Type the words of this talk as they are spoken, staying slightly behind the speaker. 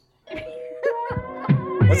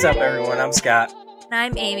What's up, everyone? I'm Scott. And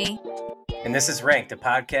I'm Amy. And this is Ranked, a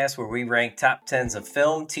podcast where we rank top 10s of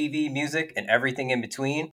film, TV, music, and everything in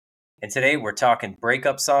between. And today we're talking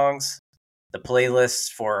breakup songs, the playlists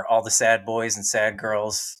for all the sad boys and sad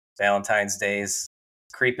girls. Valentine's Day's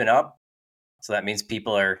creeping up. So that means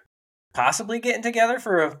people are possibly getting together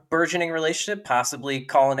for a burgeoning relationship, possibly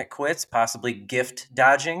calling it quits, possibly gift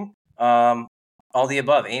dodging. All the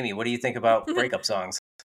above. Amy, what do you think about breakup songs?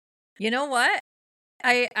 You know what?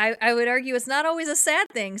 I would argue it's not always a sad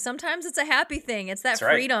thing. Sometimes it's a happy thing. It's that That's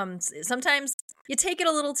right. freedom. Sometimes you take it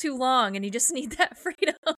a little too long and you just need that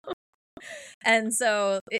freedom. And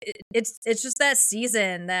so it's just that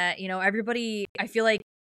season that, you know, everybody, I feel like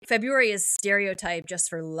February is stereotyped just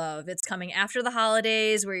for love. It's coming after the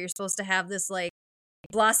holidays where you're supposed to have this like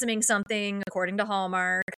blossoming something according to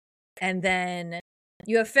Hallmark. And then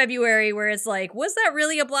you have February where it's like, was that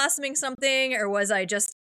really a blossoming something? Or was I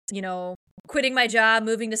just, you know, quitting my job,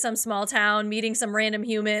 moving to some small town, meeting some random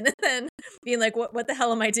human, and then being like, what the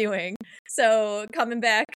hell am I doing? So coming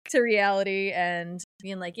back to reality and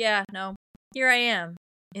being like, yeah, no, here I am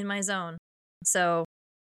in my zone. So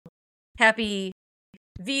happy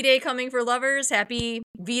V-Day coming for lovers, happy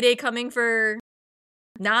V-Day coming for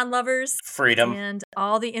non-lovers. Freedom. And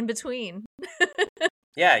all the in-between.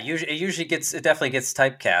 Yeah, it definitely gets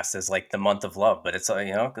typecast as like the month of love, but it's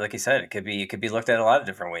you know, like you said, it could be looked at a lot of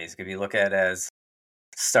different ways. It could be looked at as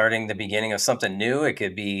starting the beginning of something new. It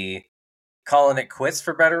could be calling it quits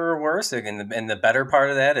for better or worse. And the better part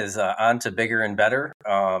of that is on to bigger and better.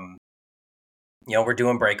 You know, we're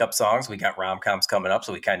doing breakup songs. We got rom-coms coming up,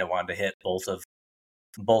 so we kind of wanted to hit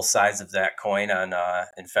both sides of that coin on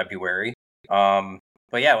in February.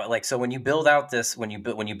 But yeah, like, so when you build out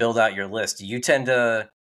your list, do you tend to,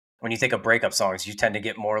 when you think of breakup songs, you tend to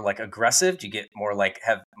get more like aggressive? Do you get more like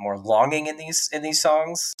have more longing in these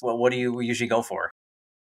songs? What do you usually go for?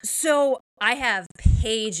 So I have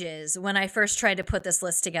pages when I first tried to put this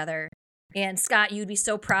list together. And Scott, you'd be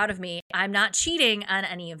so proud of me. I'm not cheating on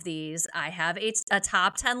any of these. I have a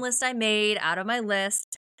top 10 list I made out of my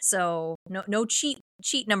list. So no cheat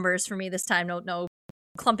numbers for me this time. No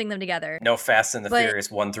clumping them together. No Fast and the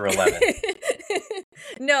Furious 1 through 11.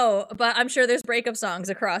 No, but I'm sure there's breakup songs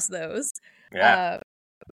across those. Yeah.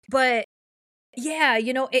 But yeah,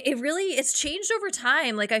 you know, it's changed over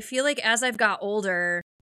time. Like, I feel like as I've got older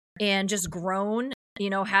and just grown, you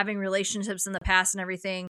know, having relationships in the past and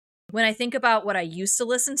everything, when I think about what I used to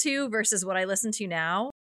listen to versus what I listen to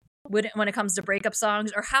now, when it comes to breakup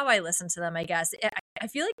songs or how I listen to them, I guess, I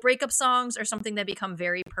feel like breakup songs are something that become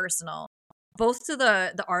very personal, both to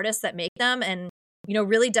the artists that make them, and, you know,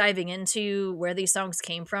 really diving into where these songs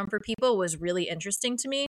came from for people was really interesting to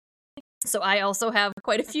me. So I also have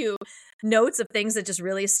quite a few notes of things that just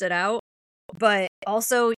really stood out, but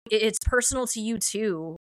also it's personal to you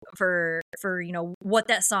too for you know what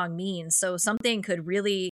that song means. So something could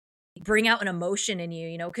really bring out an emotion in you.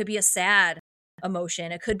 You know, it could be a sad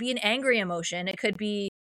emotion, it could be an angry emotion, it could be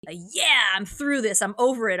a yeah, I'm through this, I'm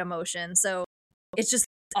over it emotion. So it's just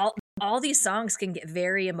all these songs can get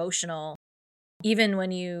very emotional, even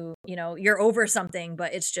when you know you're over something,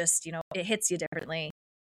 but it's just, you know, it hits you differently.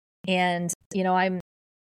 And you know,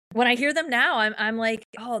 when I hear them now, I'm like,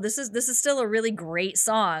 oh, this is still a really great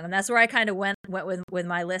song, and that's where I kind of went with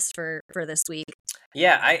my list for this week.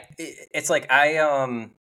 Yeah, it's like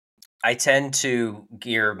I tend to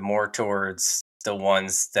gear more towards the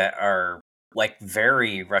ones that are like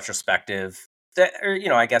very retrospective, that are, you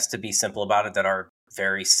know, I guess to be simple about it, that are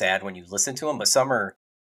very sad when you listen to them, but some are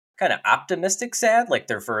kind of optimistic sad, like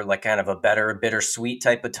they're for like kind of a better bittersweet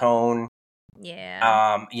type of tone.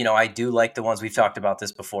 Yeah. You know, I do like the ones, we've talked about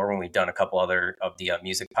this before when we've done a couple other of the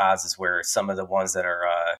music pods, is where some of the ones that are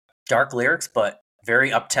dark lyrics but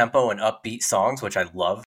very up tempo and upbeat songs, which I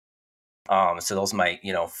love. So those might,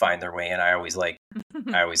 you know, find their way in. I always like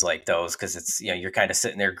those because it's, you know, you're kind of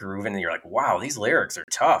sitting there grooving and you're like, wow, these lyrics are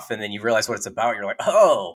tough, and then you realize what it's about. You're like,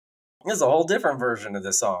 oh, there's a whole different version of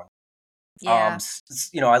this song. Yeah.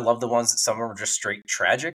 You know, I love the ones that some of them are just straight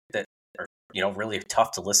tragic that are, you know, really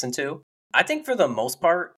tough to listen to. I think for the most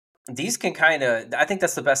part, these can kind of, I think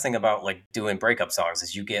that's the best thing about like doing breakup songs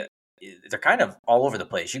is they're kind of all over the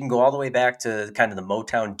place. You can go all the way back to kind of the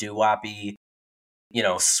Motown doo-woppy, you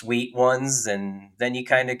know, sweet ones, and then you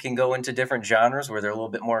kind of can go into different genres where they're a little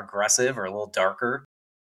bit more aggressive or a little darker.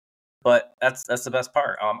 But that's the best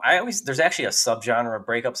part. There's actually a subgenre of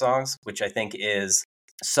breakup songs, which I think is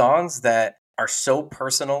songs that are so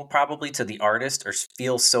personal probably to the artist or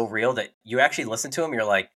feel so real that you actually listen to them, you're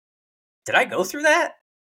like, did I go through that?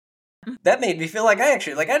 That made me feel like I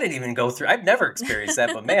didn't even go through, I've never experienced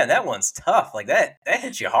that, but man, that one's tough. Like that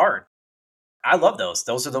hits you hard. I love those.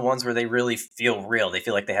 Those are the ones where they really feel real. They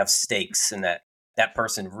feel like they have stakes, and that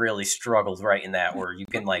person really struggled right in that. Where you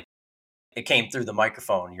can like, it came through the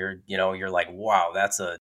microphone. You're like, wow,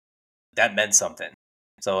 that meant something.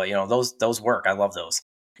 So those work. I love those.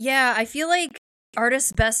 Yeah, I feel like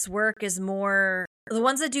artists' best work is more the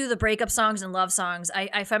ones that do the breakup songs and love songs.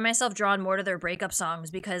 I find myself drawn more to their breakup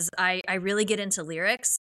songs because I really get into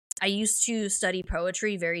lyrics. I used to study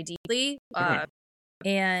poetry very deeply,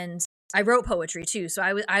 and I wrote poetry too. So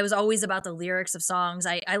I was always about the lyrics of songs.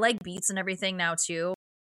 I like beats and everything now too,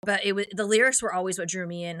 but the lyrics were always what drew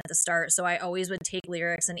me in at the start. So I always would take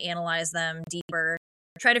lyrics and analyze them deeper,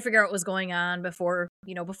 try to figure out what was going on before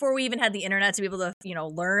we even had the internet to be able to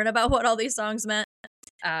learn about what all these songs meant.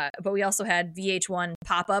 But we also had VH1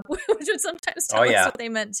 pop up, which would sometimes tell us what they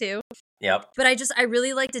meant too. Yep. But I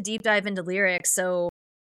really like to deep dive into lyrics. So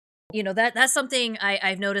that's something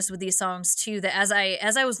I've noticed with these songs too, that as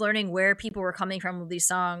I was learning where people were coming from with these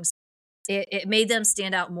songs, it made them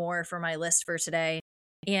stand out more for my list for today.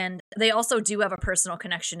 And they also do have a personal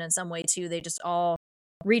connection in some way too. They just all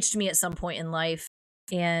reached me at some point in life.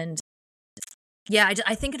 And yeah,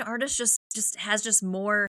 I think an artist just has just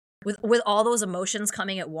more with all those emotions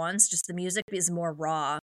coming at once. Just the music is more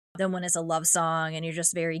raw than when it's a love song and you're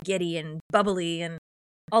just very giddy and bubbly and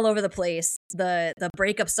all over the place. The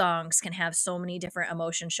breakup songs can have so many different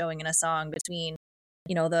emotions showing in a song between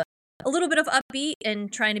the a little bit of upbeat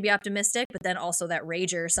and trying to be optimistic, but then also that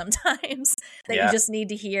rager sometimes that you just need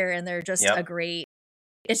to hear, and they're just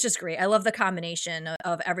it's just great. I love the combination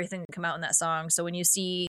of everything that come out in that song. So when you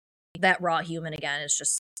see that raw human again, it's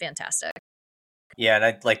just fantastic. Yeah, and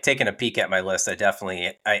I like taking a peek at my list.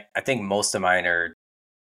 I think most of mine are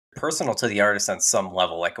personal to the artist on some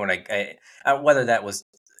level. Like when I whether that was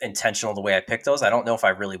intentional the way I picked those, I don't know if I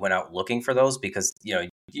really went out looking for those, because you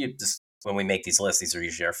just, when we make these lists, these are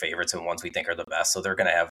usually our favorites and ones we think are the best. So they're going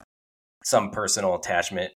to have some personal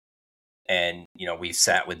attachment. And we've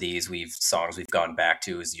sat with these, songs we've gone back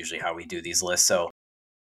to is usually how we do these lists. So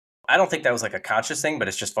I don't think that was like a conscious thing, but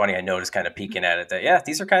it's just funny. I noticed kind of peeking at it that,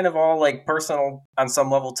 these are kind of all like personal on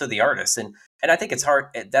some level to the artist. And I think it's hard.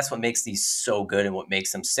 That's what makes these so good and what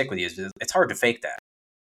makes them stick with you. Is it's hard to fake that.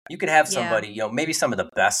 You could have somebody, maybe some of the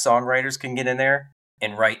best songwriters can get in there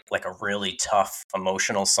and write like a really tough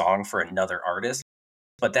emotional song for another artist,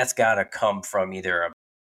 but that's got to come from either a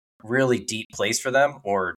really deep place for them,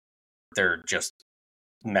 or they're just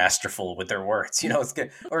masterful with their words, it's good,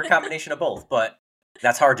 or a combination of both. But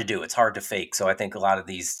that's hard to do. It's hard to fake. So I think a lot of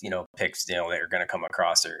these, picks, that are going to come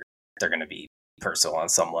across, they're going to be personal on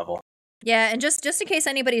some level. Yeah, and just in case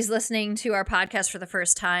anybody's listening to our podcast for the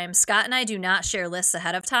first time, Scott and I do not share lists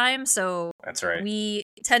ahead of time, so that's right. We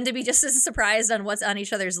tend to be just as surprised on what's on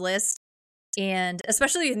each other's list, and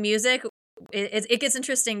especially with music, it gets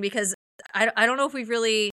interesting because I don't know if we've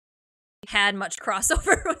really had much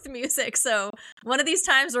crossover with music. So one of these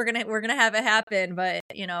times we're gonna have it happen, but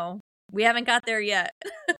we haven't got there yet.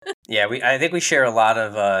 Yeah, I think we share a lot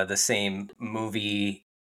of the same movie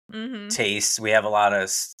tastes. We have a lot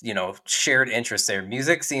of shared interests there.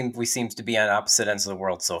 We seem to be on opposite ends of the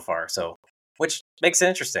world so far, so which makes it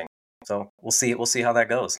interesting. So we'll see how that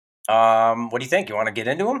goes. What do you think? You want to get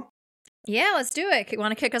into them? Yeah, let's do it. You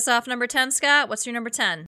want to kick us off number 10, Scott? What's your number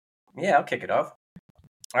 10? Yeah, I'll kick it off.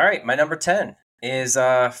 All right, my number 10 is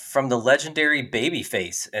from the legendary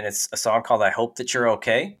Babyface, and it's a song called "I Hope That You're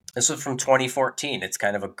Okay." This was from 2014. It's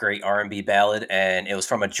kind of a great R&B ballad, and it was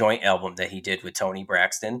from a joint album that he did with Toni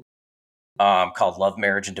Braxton, called "Love,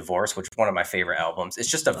 Marriage, and Divorce," which is one of my favorite albums. It's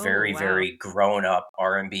just a very grown-up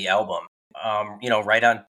R&B album.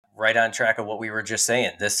 Right on track of what we were just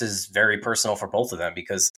saying. This is very personal for both of them,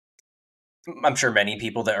 because I'm sure many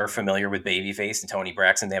people that are familiar with Babyface and Toni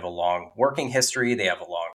Braxton, they have a long working history. They have a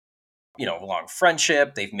long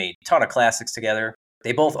friendship. They've made a ton of classics together.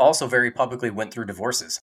 They both also very publicly went through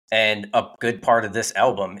divorces. And a good part of this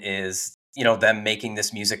album is, them making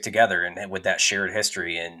this music together and with that shared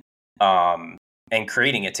history and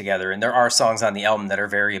creating it together. And there are songs on the album that are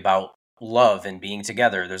very about love and being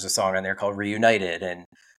together. There's a song on there called "Reunited."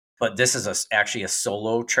 But this is actually a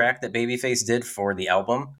solo track that Babyface did for the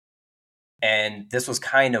album. And this was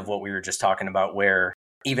kind of what we were just talking about, where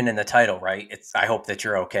even in the title, right? It's "I hope that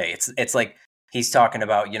you're okay." It's like he's talking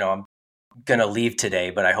about, I'm gonna leave today,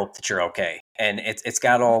 but I hope that you're okay. And it's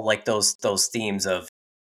got all like those themes of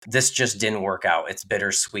this just didn't work out. It's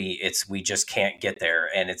bittersweet. We just can't get there.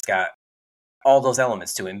 And it's got all those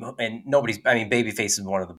elements to it. And Babyface is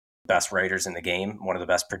one of the best writers in the game, one of the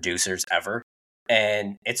best producers ever.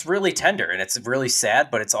 And it's really tender and it's really sad,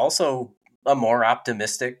 but it's also a more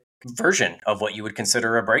optimistic version of what you would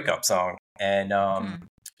consider a breakup song. And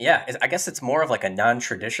Yeah, I guess it's more of like a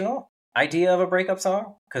non-traditional idea of a breakup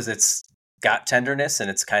song because it's got tenderness and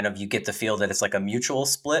it's kind of, you get the feel that it's like a mutual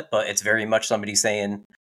split, but it's very much somebody saying,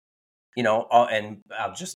 and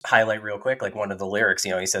I'll just highlight real quick, like one of the lyrics,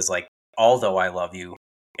 he says like, although I love you,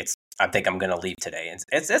 I think I'm going to leave today. And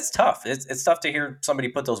it's tough. It's tough to hear somebody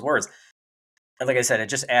put those words. And like I said, it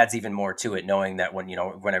just adds even more to it, knowing that when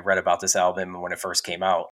I read about this album and when it first came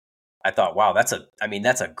out, I thought, wow, that's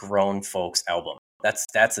a grown folks album.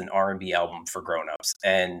 That's an R&B album for grown-ups.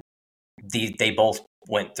 And they both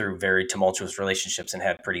went through very tumultuous relationships and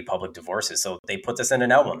had pretty public divorces. So they put this in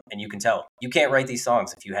an album, and you can tell. You can't write these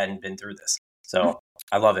songs if you hadn't been through this. So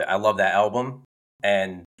I love it. I love that album.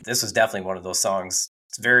 And this was definitely one of those songs.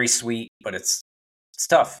 It's very sweet, but it's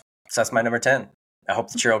tough. So that's my number 10. I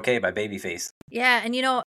Hope That You're Okay by Babyface. Yeah,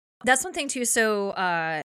 and that's one thing too. So,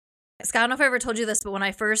 Scott, I don't know if I ever told you this, but when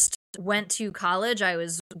I first went to college, I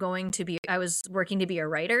was working to be a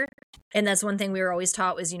writer. And that's one thing we were always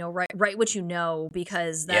taught was, write what you know,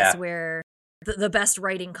 because that's where the best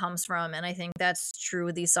writing comes from. And I think that's true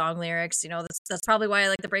with these song lyrics. That's probably why I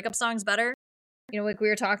like the breakup songs better, like we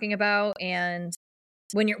were talking about. And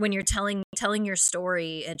when you're telling your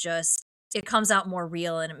story, it comes out more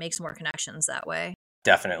real and it makes more connections that way.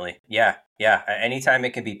 Definitely. Yeah. Yeah. Anytime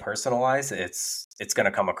it can be personalized, it's going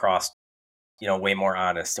to come across, way more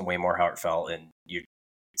honest and way more heartfelt, and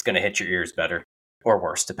it's going to hit your ears better or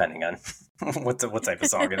worse, depending on what type of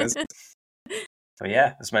song it is. So yeah,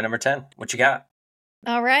 that's my number 10. What you got?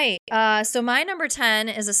 All right. So my number 10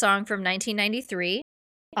 is a song from 1993.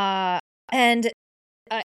 And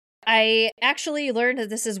I actually learned that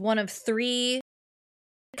this is one of 3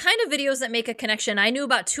 kind of videos that make a connection. I knew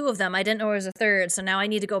about 2 of them. I didn't know there was a third. So now I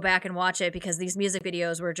need to go back and watch it because these music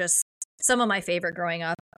videos were just some of my favorite growing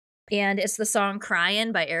up. And it's the song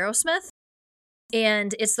Crying by Aerosmith.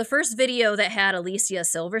 And it's the first video that had Alicia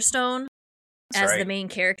Silverstone as the main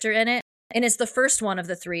character in it. And it's the first one of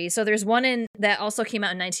the 3. So there's one that also came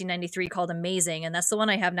out in 1993 called Amazing. And that's the one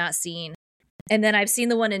I have not seen. And then I've seen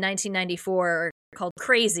the one in 1994 called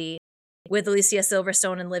Crazy with Alicia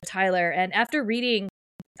Silverstone and Liv Tyler. And after reading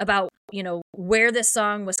about, where this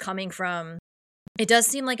song was coming from, it does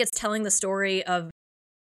seem like it's telling the story of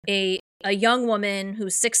a young woman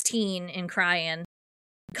who's 16 and crying,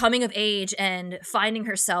 coming of age and finding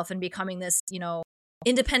herself and becoming this,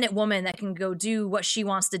 independent woman that can go do what she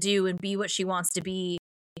wants to do and be what she wants to be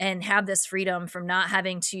and have this freedom from not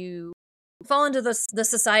having to fall into the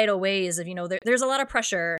societal ways of, there's a lot of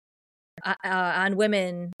pressure on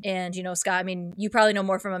women. And, Scott, I mean, you probably know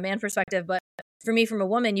more from a man perspective, but for me, from a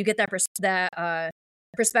woman, you get that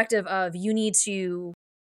perspective of you need to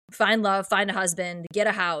find love, find a husband, get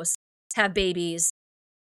a house, have babies,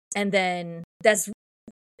 and then that's,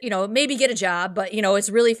 maybe get a job, but, it's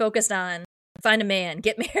really focused on find a man,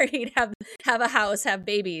 get married, have a house, have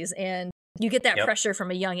babies, and you get that pressure from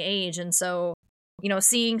a young age. And so,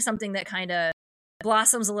 seeing something that kind of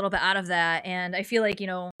blossoms a little bit out of that, and I feel like,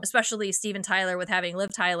 especially Steven Tyler with having Liv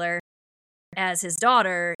Tyler as his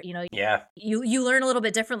daughter, you learn a little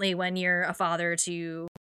bit differently when you're a father to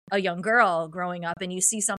a young girl growing up, and you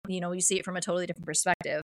see something, you see it from a totally different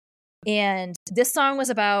perspective. And this song was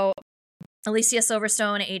about Alicia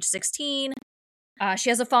Silverstone at age 16. She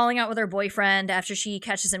has a falling out with her boyfriend after she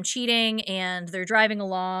catches him cheating, and they're driving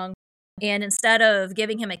along. And instead of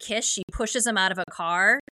giving him a kiss, she pushes him out of a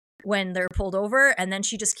car when they're pulled over, and then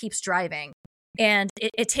she just keeps driving. And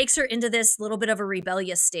it takes her into this little bit of a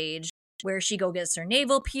rebellious stage where she gets her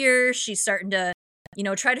navel pierced. She's starting to,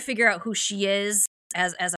 try to figure out who she is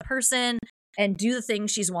as a person and do the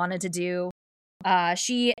things she's wanted to do.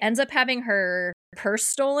 She ends up having her purse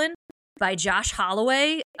stolen by Josh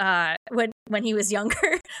Holloway when he was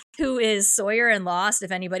younger, who is Sawyer in Lost,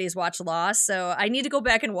 if anybody's watched Lost. So I need to go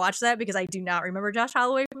back and watch that because I do not remember Josh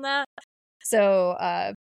Holloway from that. So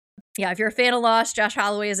if you're a fan of Lost, Josh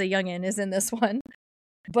Holloway as a youngin' is in this one.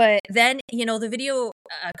 But then, the video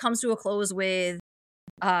comes to a close with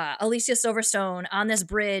Alicia Silverstone on this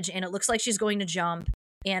bridge, and it looks like she's going to jump.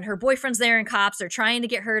 And her boyfriend's there and cops are trying to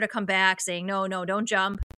get her to come back, saying, no, don't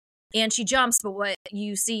jump. And she jumps, but what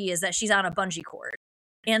you see is that she's on a bungee cord.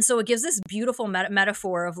 And so it gives this beautiful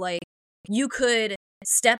metaphor of like, you could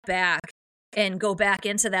step back and go back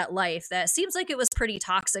into that life that seems like it was pretty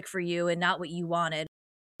toxic for you and not what you wanted.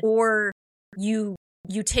 Or you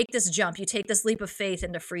take this jump, you take this leap of faith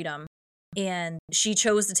into freedom. And she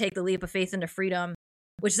chose to take the leap of faith into freedom,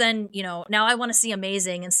 which then, now I want to see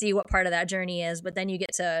Amazing and see what part of that journey is. But then you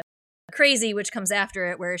get to Crazy, which comes after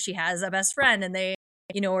it, where she has a best friend and they,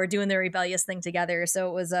 are doing their rebellious thing together. So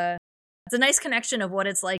it was it's a nice connection of what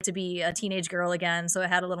it's like to be a teenage girl again. So it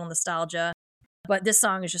had a little nostalgia. But this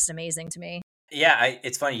song is just amazing to me. Yeah,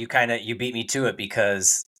 it's funny. You beat me to it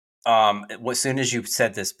because as soon as you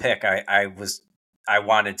said this pick, I was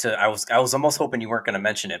almost hoping you weren't going to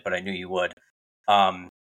mention it, but I knew you would. I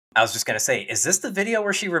was just going to say, is this the video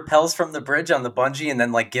where she repels from the bridge on the bungee and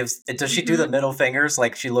then like does she do the middle fingers?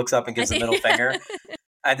 Like she looks up and gives the middle finger.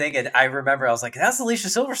 I remember I was like, that's Alicia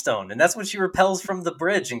Silverstone. And that's when she repels from the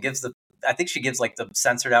bridge and I think she gives like the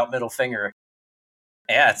censored out middle finger.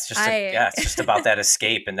 Yeah, it's just about that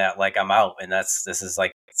escape and that like I'm out and this is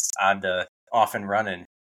like on to off and running.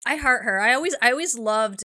 I heart her. I always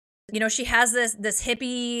loved, she has this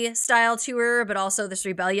hippie style to her, but also this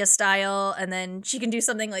rebellious style, and then she can do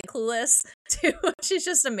something like Clueless too. She's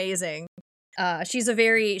just amazing. She's a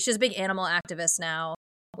big animal activist now,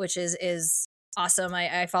 which is awesome.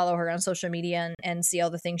 I follow her on social media and see all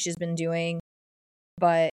the things she's been doing.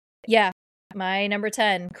 But yeah, my number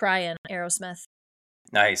 10, Crying, Aerosmith.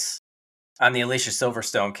 Nice. On the Alicia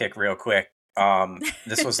Silverstone kick real quick.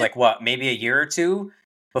 This was like maybe a year or two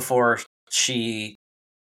before she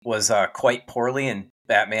was quite poorly in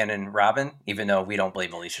Batman and Robin, even though we don't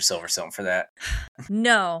blame Alicia Silverstone for that.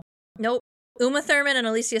 Nope. Uma Thurman and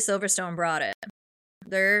Alicia Silverstone brought it.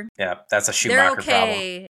 That's a Schumacher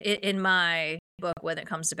problem. In my book when it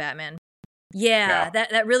comes to Batman. Yeah.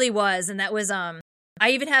 That really was, and that was I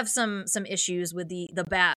even have some issues with the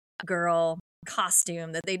Batgirl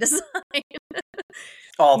costume that they designed.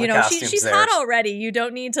 All the costumes she's hot already. You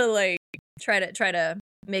don't need to like try to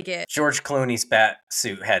make it. George Clooney's bat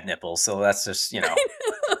suit had nipples, so that's just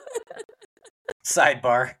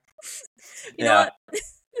sidebar. You know what?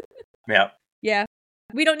 Yeah. Yeah.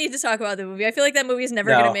 We don't need to talk about the movie. I feel like that movie is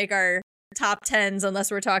never going to make our top 10s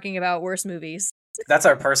unless we're talking about worse movies. That's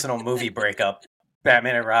our personal movie breakup.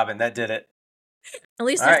 Batman and Robin, that did it. At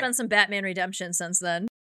least there's been some Batman redemption since then.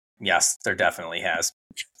 Yes, there definitely has.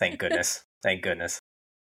 Thank goodness. Thank goodness.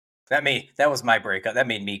 That was my breakup. That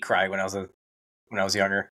made me cry when I was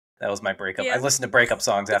younger. That was my breakup. Yeah. I listened to breakup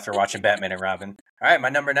songs after watching Batman and Robin. All right, my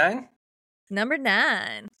number 9. Number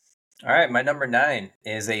 9. All right, my number 9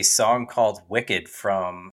 is a song called Wicked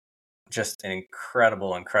from just an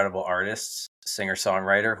incredible, incredible artist,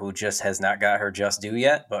 singer-songwriter who just has not got her just due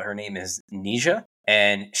yet, but her name is Nisha.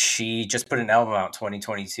 And she just put an album out in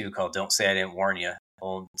 2022 called Don't Say I Didn't Warn You.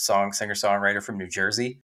 Old singer-songwriter from New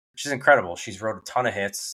Jersey. She's incredible. She's wrote a ton of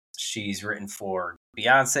hits. She's written for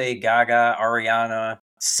Beyonce, Gaga, Ariana,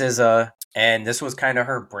 SZA, and this was kind of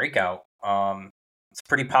her breakout. It's a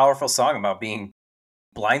pretty powerful song about being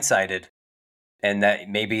blindsided and that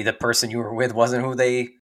maybe the person you were with wasn't who they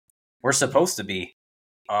were supposed to be.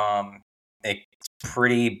 It's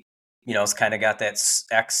pretty, it's kind of got that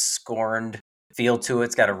ex-scorned feel to it.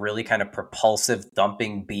 It's got a really kind of propulsive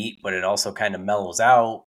thumping beat, but it also kind of mellows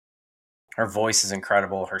out. Her voice is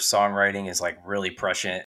incredible. Her songwriting is like really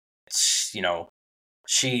prescient.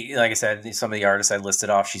 She, like I said, some of the artists I listed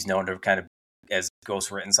off, she's known to kind of as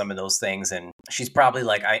ghostwritten some of those things, and she's probably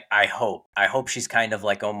like I hope she's kind of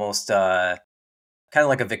like almost kind of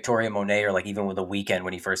like a Victoria Monet, or like even with The Weeknd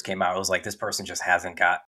when he first came out, it was like this person just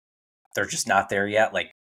they're just not there yet.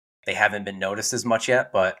 Like they haven't been noticed as much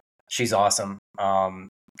yet, but she's awesome.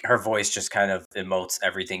 Her voice just kind of emotes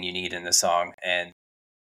everything you need in the song, and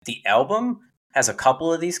the album has a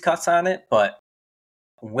couple of these cuts on it, but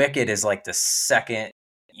Wicked is like the second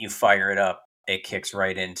you fire it up, it kicks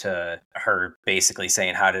right into her basically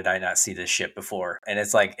saying, how did I not see this shit before? And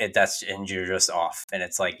it's like, and you're just off. And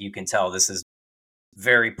it's like, you can tell this is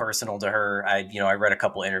very personal to her. I read a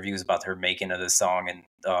couple interviews about her making of this song and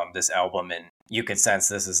this album, and you could sense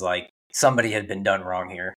this is like somebody had been done wrong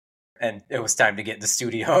here. And it was time to get in the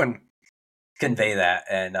studio and convey that.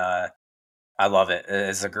 And I love it.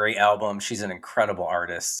 It's a great album. She's an incredible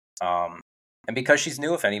artist. And because she's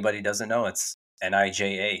new, if anybody doesn't know, it's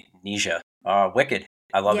Nija, Nisha. Wicked.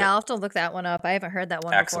 I love it. Yeah, I'll have to look that one up. I haven't heard that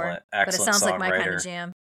one before. But it sounds like my kind of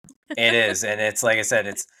jam. It is. And it's like I said,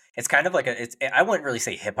 it's kind of like I wouldn't really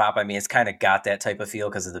say hip hop. I mean, it's kind of got that type of feel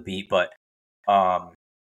because of the beat, but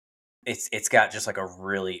it's got just like a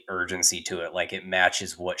really urgency to it. Like it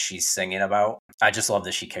matches what she's singing about. I just love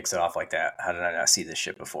that she kicks it off like that. How did I not see this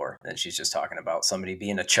shit before? And she's just talking about somebody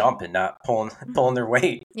being a chump and not pulling their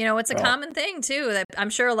weight. It's a common thing too, that I'm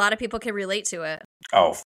sure a lot of people can relate to it.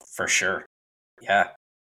 Oh, for sure. Yeah.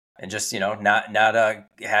 And just, not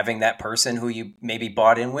having that person who you maybe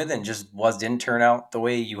bought in with and just didn't turn out the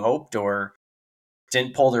way you hoped, or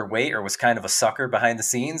didn't pull their weight, or was kind of a sucker behind the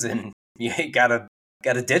scenes, and you gotta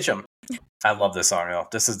ditch them. I love this song though.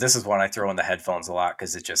 This is one I throw in the headphones a lot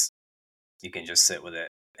because you can just sit with it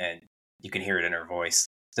and you can hear it in her voice.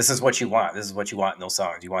 this is what you want. This is what you want in those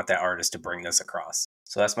songs. You want that artist to bring this across.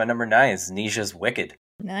 So that's my number 9 is Nisha's Wicked.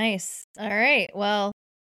 Nice. All right. Well,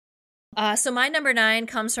 so my number 9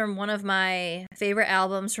 comes from one of my favorite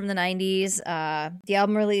albums from the 90s. The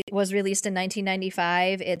album was released in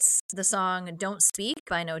 1995. It's the song Don't Speak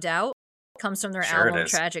by No Doubt. Comes from their album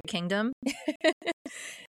Tragic Kingdom.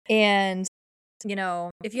 And, you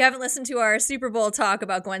know, if you haven't listened to our Super Bowl talk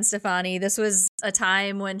about Gwen Stefani, this was a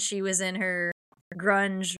time when she was in her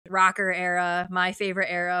grunge rocker era, my favorite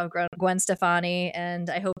era of Gwen Stefani, and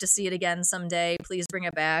I hope to see it again someday. Please bring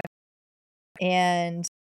it back. And,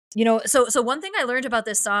 you know, so one thing I learned about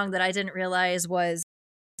this song that I didn't realize was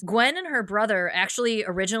Gwen and her brother actually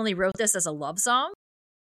originally wrote this as a love song.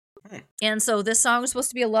 And so this song was supposed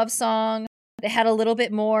to be a love song. It had a little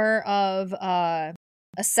bit more of a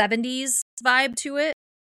 70s vibe to it.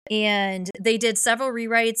 And they did several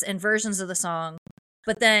rewrites and versions of the song.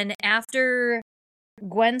 But then after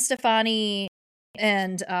Gwen Stefani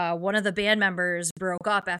and one of the band members broke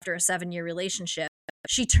up after a 7-year relationship,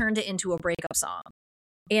 she turned it into a breakup song.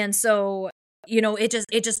 And so, you know, it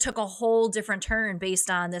just took a whole different turn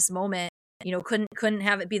based on this moment. You know, couldn't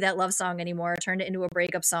have it be that love song anymore. Turned it into a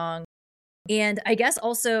breakup song. And I guess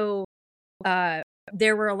also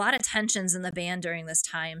there were a lot of tensions in the band during this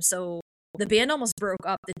time. So the band almost broke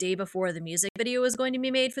up the day before the music video was going to be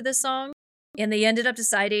made for this song. And they ended up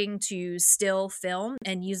deciding to still film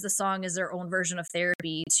and use the song as their own version of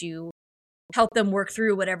therapy to help them work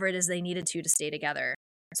through whatever it is they needed to stay together.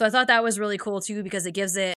 So I thought that was really cool too, because it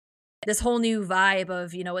gives it this whole new vibe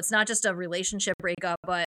of, you know, it's not just a relationship breakup,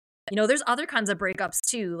 but, you know, there's other kinds of breakups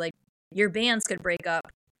too. Like your bands could break up.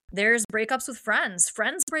 There's breakups with friends.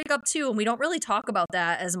 Friends break up too. And we don't really talk about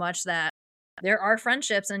that as much, that there are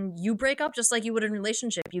friendships and you break up just like you would in a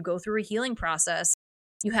relationship. You go through a healing process.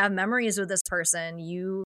 You have memories with this person.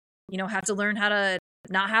 You know, have to learn how to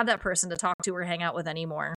not have that person to talk to or hang out with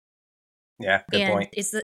anymore. Yeah, good point.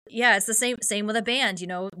 It's the same with a band. You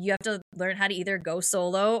know, you have to learn how to either go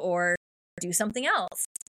solo or do something else.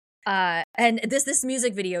 And this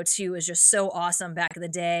music video too is just so awesome back in the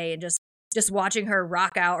day, and just watching her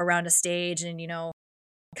rock out around a stage and, you know,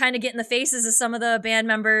 kind of get in the faces of some of the band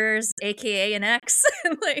members, aka an ex.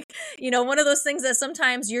 Like, you know, one of those things that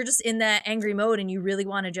sometimes you're just in that angry mode and you really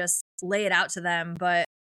want to just lay it out to them. But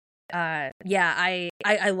yeah,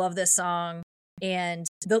 I love this song. And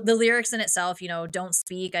the lyrics in itself, you know, don't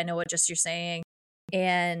speak, I know what just you're saying.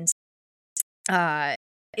 And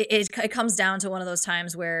it comes down to one of those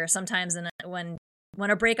times where sometimes when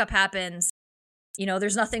a breakup happens, you know,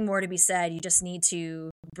 there's nothing more to be said. You just need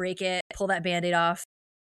to break it, pull that Band-Aid off,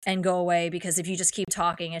 and go away, because if you just keep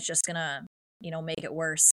talking, it's just gonna, you know, make it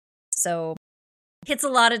worse. So hits a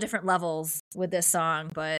lot of different levels with this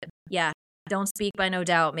song. But yeah, Don't Speak by No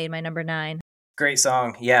Doubt made my number 9. Great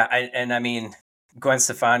song. Yeah, I mean, Gwen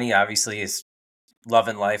Stefani obviously is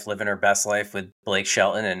loving life, living her best life with Blake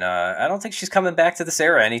Shelton, and I don't think she's coming back to this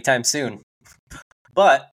era anytime soon.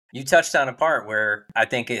 But you touched on a part where I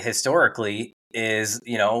think it historically is,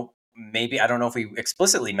 you know, maybe, I don't know if we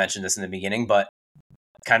explicitly mentioned this in the beginning, but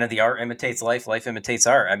kind of the art imitates life, life imitates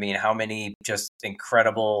art. I mean, how many just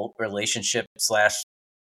incredible relationship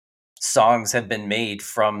 / songs have been made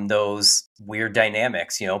from those weird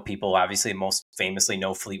dynamics? You know, people obviously most famously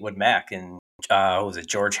know Fleetwood Mac and what was it,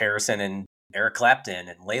 George Harrison and Eric Clapton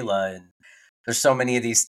and Layla, and there's so many of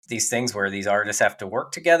these things where these artists have to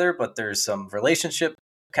work together, but there's some relationship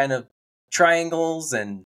kind of triangles,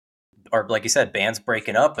 and or like you said, bands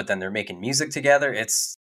breaking up, but then they're making music together.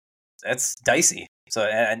 It's dicey. So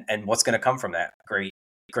and what's going to come from that?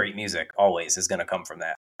 Great music always is going to come from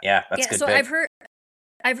that. Yeah, that's good. So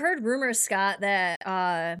I've heard rumors, Scott,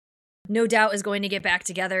 that No Doubt is going to get back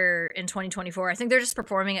together in 2024. I think they're just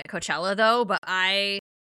performing at Coachella though, but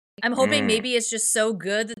I'm hoping maybe it's just so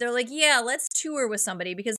good that they're like, yeah, let's tour with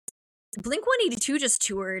somebody, because Blink-182 just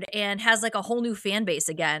toured and has like a whole new fan base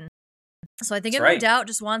again. So I think if No Doubt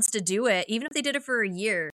just wants to do it, even if they did it for a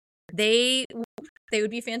year, they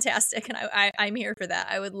would be fantastic, and I'm here for that.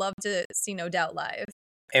 I would love to see No Doubt live.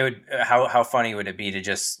 It would. How funny would it be to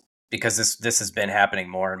just, because this has been happening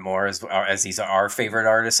more and more as these our favorite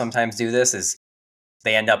artists sometimes do this, is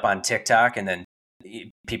they end up on TikTok, and then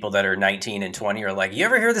people that are 19 and 20 are like, you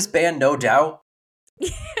ever hear this band No Doubt?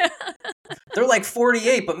 Yeah. They're like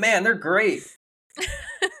 48, but man, they're great.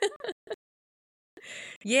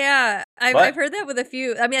 Yeah, I've heard that with a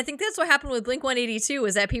few. I mean, I think that's what happened with Blink-182,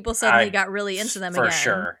 is that people suddenly got really into them again. For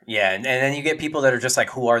sure, yeah. And then you get people that are just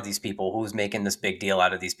like, who are these people? Who's making this big deal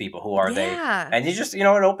out of these people? Who are they? And you just, you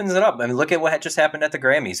know, it opens it up. I mean, look at what had just happened at the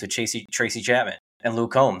Grammys with Tracy Chapman and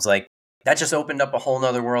Luke Combs. Like, that just opened up a whole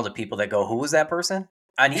nother world of people that go, who was that person?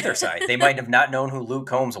 on either side. They might have not known who Luke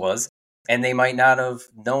Combs was, and they might not have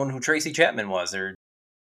known who Tracy Chapman was, and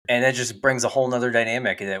it just brings a whole nother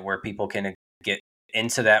dynamic that where people can get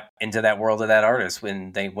into that world of that artist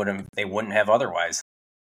when they wouldn't have otherwise.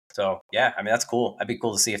 So yeah, I mean that's cool. That'd be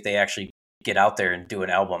cool to see if they actually get out there and do an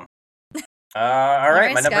album. All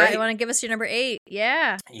right, my Scott, number 8. You want to give us your number 8?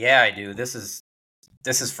 Yeah. Yeah, I do. This is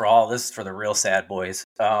for the real sad boys.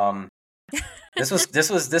 This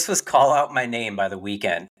was Call Out My Name by The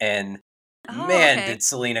Weeknd, and man, did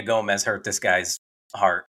Selena Gomez hurt this guy's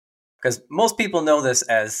heart. Because most people know this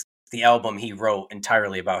as the album he wrote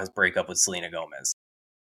entirely about his breakup with Selena Gomez.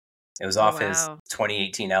 It was off his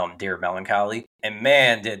 2018 album, Dear Melancholy. And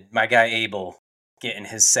man, did my guy Abel get in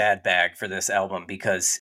his sad bag for this album,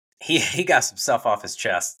 because he got some stuff off his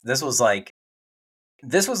chest. This was like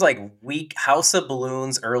House of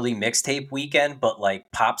Balloons early mixtape Weeknd, but like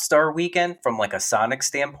pop star Weeknd from like a sonic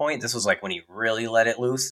standpoint. This was like when he really let it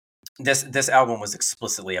loose. This album was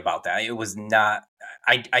explicitly about that. It was not.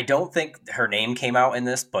 I don't think her name came out in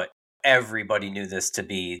this, but everybody knew this to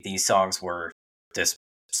be these songs were this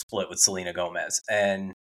split with Selena Gomez,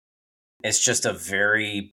 and it's just a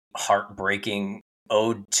very heartbreaking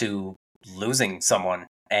ode to losing someone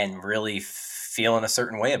and really feeling a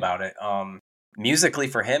certain way about it. Musically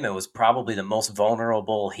for him, it was probably the most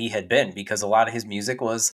vulnerable he had been, because a lot of his music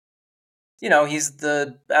was, he's I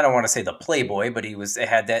don't want to say the playboy, but it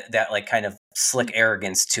had that like kind of slick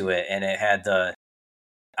arrogance to it. And it had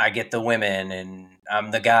I get the women and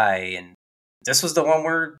I'm the guy. And this was the one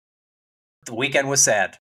where The Weeknd was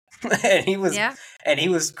sad and he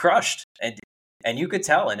was crushed, and you could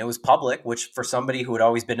tell, and it was public, which for somebody who had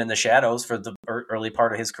always been in the shadows for the early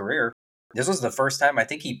part of his career, this was the first time I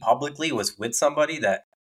think he publicly was with somebody that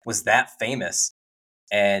was that famous.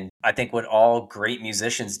 And I think what all great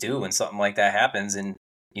musicians do when something like that happens, and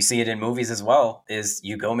you see it in movies as well, is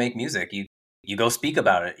you go make music. You go speak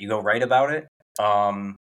about it. You go write about it.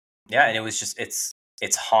 Yeah, and it was just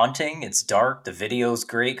it's haunting. It's dark. The video's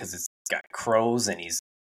great because it's got crows and he's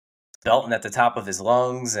belting at the top of his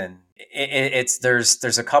lungs, and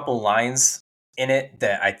there's a couple lines in it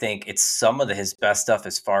that I think it's some of his best stuff,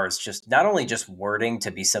 as far as just not only just wording to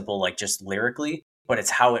be simple, like just lyrically, but it's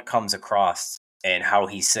how it comes across and how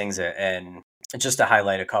he sings it. And just to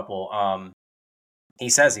highlight a couple, he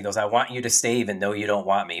goes, "I want you to stay even though you don't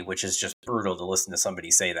want me," which is just brutal to listen to somebody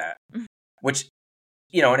say that. Which,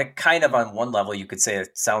 and it kind of on one level you could say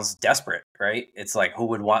it sounds desperate, right? It's like, who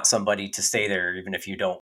would want somebody to stay there even if you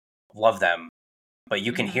don't love them? But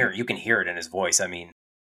you can hear it in his voice. I mean,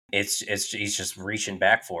 it's he's just reaching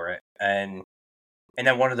back for it. And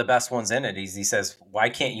then one of the best ones in it is he says, "Why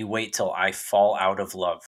can't you wait till I fall out of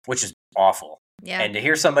love?" Which is awful. Yeah. And to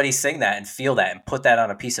hear somebody sing that and feel that and put that on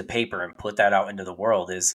a piece of paper and put that out into the world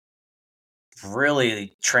is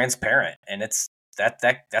really transparent. And it's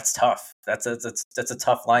that's tough. That's a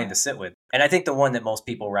tough line to sit with. And I think the one that most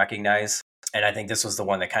people recognize, and I think this was the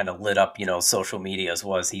one that kind of lit up, social medias,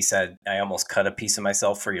 was he said, "I almost cut a piece of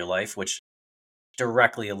myself for your life," which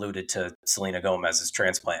directly alluded to Selena Gomez's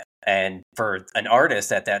transplant. And for an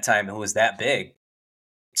artist at that time who was that big,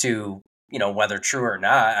 to, whether true or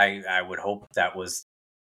not, I would hope that was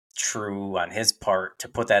true on his part, to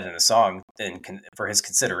put that in a song, and for his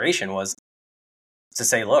consideration was to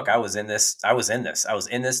say, "Look, I was in this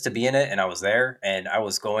to be in it, and I was there, and I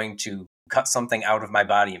was going to cut something out of my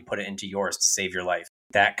body and put it into yours to save your life."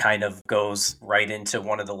 That kind of goes right into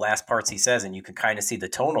one of the last parts he says, and you can kind of see the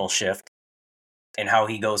tonal shift and how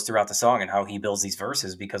he goes throughout the song and how he builds these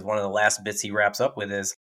verses, because one of the last bits he wraps up with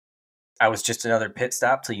is, "I was just another pit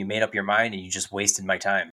stop till you made up your mind and you just wasted my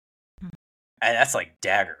time." And that's like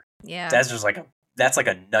dagger. Yeah. That's just like that's like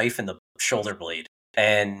a knife in the shoulder blade.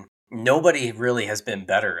 And nobody really has been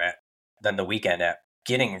better than The Weeknd at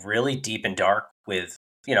getting really deep and dark with,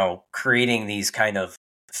 creating these kind of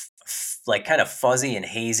kind of fuzzy and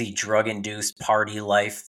hazy drug-induced party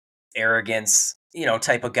life, arrogance,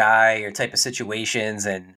 type of guy or type of situations.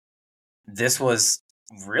 And this was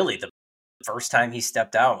really the first time he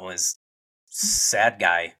stepped out, was sad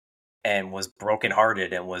guy and was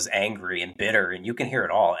brokenhearted and was angry and bitter, and you can hear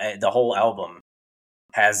it all. The whole album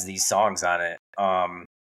has these songs on it.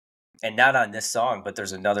 And not on this song, but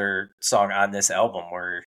there's another song on this album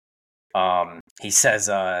where he says,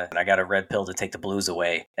 "I got a red pill to take the blues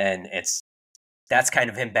away." And that's kind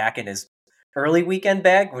of him back in his early Weeknd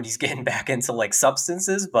bag when he's getting back into like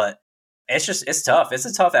substances. But it's tough. It's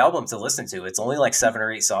a tough album to listen to. It's only like 7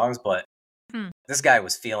 or 8 songs, but this guy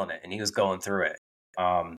was feeling it and he was going through it.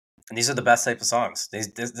 And these are the best type of songs. This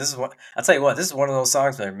is what I'll tell you what, this is one of those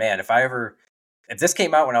songs where, man, if I ever if this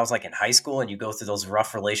came out when I was like in high school and you go through those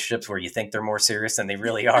rough relationships where you think they're more serious than they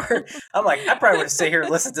really are, I'm like, I probably would have sit here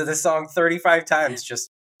and listened to this song 35 times, just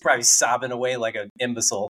probably sobbing away like an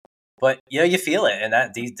imbecile. But you feel it, and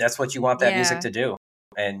that's what you want that music to do,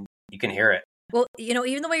 and you can hear it. Well,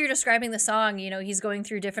 even the way you're describing the song, he's going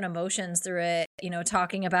through different emotions through it,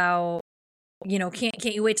 talking about, can't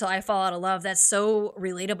you wait till I fall out of love. That's so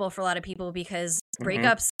relatable for a lot of people because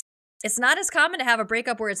breakups, it's not as common to have a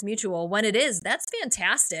breakup where it's mutual. When it is, that's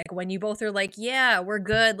fantastic. When you both are like, yeah, we're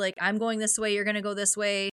good. Like, I'm going this way. You're going to go this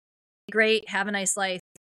way. Great. Have a nice life.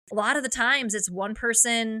 A lot of the times it's one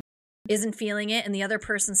person isn't feeling it and the other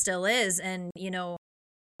person still is. And,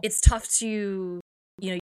 it's tough to,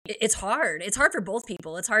 it's hard. It's hard for both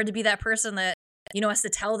people. It's hard to be that person that, has to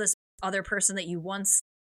tell this other person that you once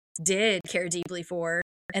did care deeply for,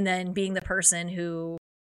 and then being the person who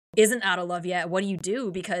isn't out of love yet. What do you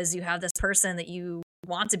do? Because you have this person that you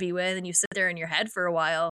want to be with and you sit there in your head for a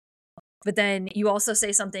while, but then you also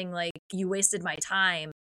say something like, you wasted my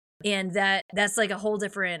time. And that's like a whole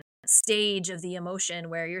different stage of the emotion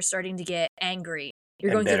where you're starting to get angry.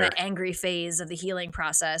 You're going through that angry phase of the healing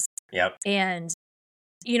process. Yep. And,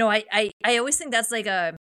 I always think that's like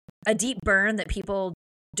a deep burn that people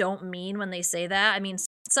don't mean when they say that. I mean,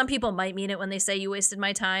 some people might mean it when they say you wasted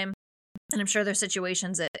my time. And I'm sure there's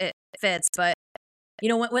situations it fits, but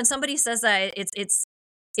when somebody says that, it's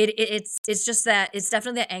just that it's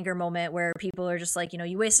definitely that anger moment where people are just like,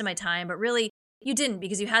 you wasted my time, but really you didn't,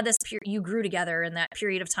 because you had this you grew together in that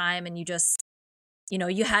period of time, and you just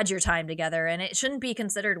you had your time together, and it shouldn't be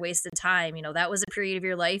considered wasted time. That was a period of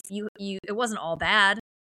your life. It wasn't all bad.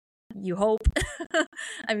 You hope.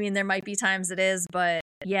 I mean, there might be times it is, but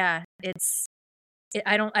yeah,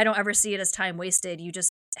 I don't ever see it as time wasted. You just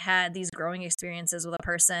had these growing experiences with a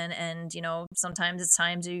person, and sometimes it's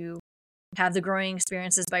time to have the growing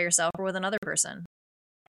experiences by yourself or with another person.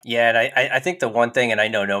 Yeah, and I think the one thing, and I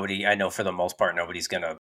know for the most part nobody's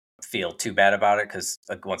gonna feel too bad about it, because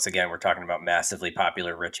once again we're talking about massively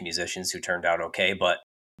popular rich musicians who turned out okay, but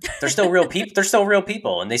they're still real people. They're still real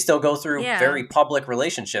people, and they still go through very public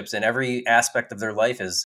relationships, and every aspect of their life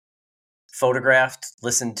is photographed,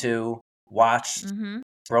 listened to, watched,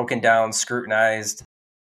 broken down, scrutinized.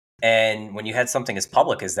 And when you had something as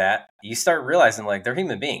public as that, you start realizing like they're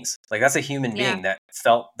human beings. Like, that's a human being that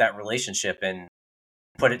felt that relationship and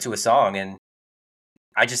put it to a song. And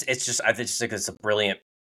I just think it's a brilliant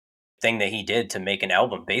thing that he did to make an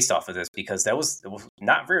album based off of this, because it was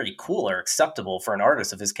not very cool or acceptable for an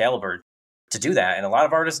artist of his caliber to do that. And a lot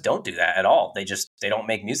of artists don't do that at all. They don't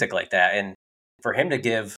make music like that. And for him to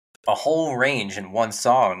give a whole range in one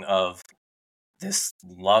song of this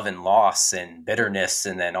love and loss and bitterness,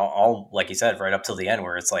 and then all like you said, right up till the end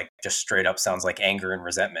where it's like just straight up sounds like anger and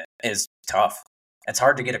resentment, is tough. It's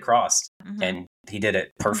hard to get across, and he did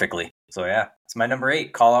it perfectly. So yeah, it's my number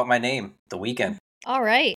 8. Call Out My Name, The Weeknd. All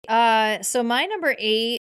right. So my number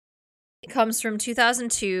 8 comes from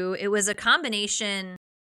 2002. It was a combination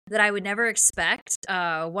that I would never expect.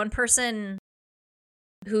 One person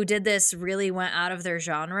who did this really went out of their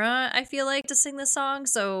genre, I feel like, to sing this song.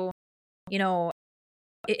 So,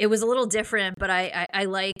 it was a little different, but I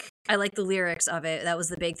like the lyrics of it. That was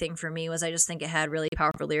the big thing for me, was I just think it had really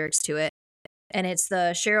powerful lyrics to it. And it's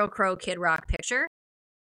the Sheryl Crow Kid Rock Picture.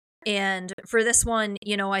 And for this one,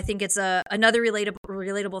 I think it's another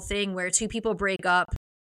relatable thing where two people break up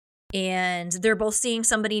and they're both seeing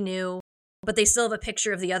somebody new, but they still have a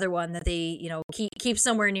picture of the other one that they, keep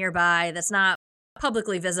somewhere nearby that's not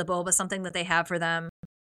publicly visible, but something that they have for them.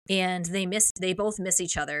 And they both miss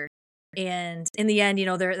each other. And in the end,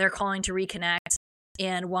 they're calling to reconnect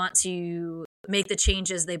and want to make the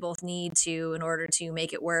changes they both need to in order to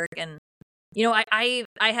make it work. And, I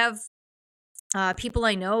have people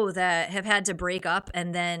I know that have had to break up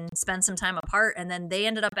and then spend some time apart, and then they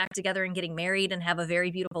ended up back together and getting married and have a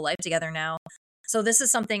very beautiful life together now. So this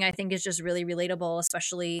is something I think is just really relatable,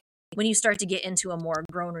 especially when you start to get into a more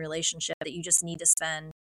grown relationship that you just need to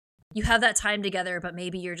spend. You have that time together, but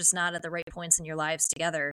maybe you're just not at the right points in your lives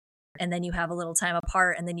together. And then you have a little time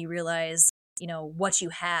apart, and then you realize, what you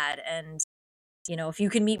had. And, if you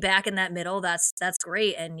can meet back in that middle, that's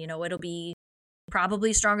great. And, it'll be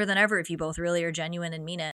probably stronger than ever if you both really are genuine and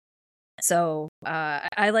mean it. So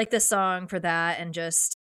I like this song for that, and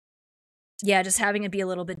just having it be a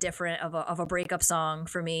little bit different of a breakup song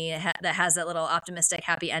for me that has that little optimistic,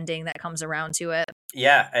 happy ending that comes around to it.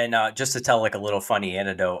 Yeah, and just to tell like a little funny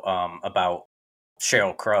anecdote about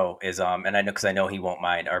Sheryl Crow is, and I know he won't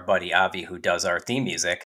mind, our buddy Avi, who does our theme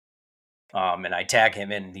music, and I tag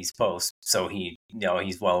him in these posts, so he,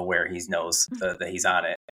 he's well aware, he knows that he's on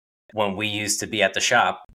it. When we used to be at the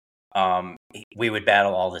shop, we would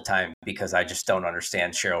battle all the time because I just don't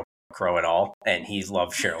understand Sheryl Crow at all, and he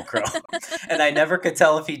loved Sheryl Crow. And I never could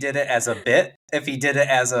tell if he did it as a bit, if he did it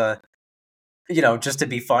as a, just to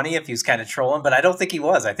be funny, if he was kind of trolling, but I don't think he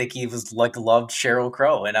was. I think he was like loved Sheryl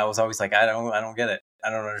Crow, and I was always like, I don't get it. I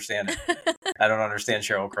don't understand it. I don't understand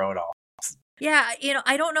Sheryl Crow at all. Yeah,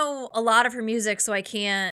 I don't know a lot of her music, so I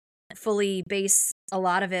can't fully base a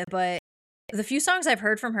lot of it, but the few songs I've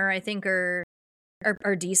heard from her, I think are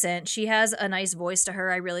decent. She has a nice voice to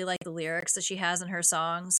her. I really like the lyrics that she has in her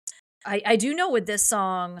songs. I do know with this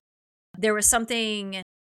song, there was something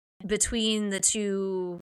between the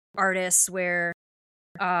two artists where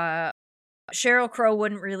Sheryl Crow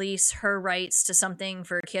wouldn't release her rights to something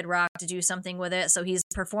for Kid Rock to do something with it, so he's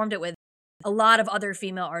performed it with a lot of other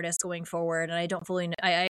female artists going forward, and I don't fully know,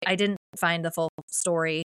 I didn't find the full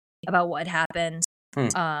story about what happened.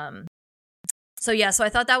 So I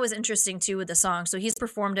thought that was interesting too with the song. So he's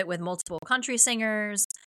performed it with multiple country singers,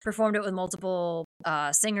 performed it with multiple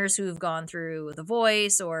singers who've gone through The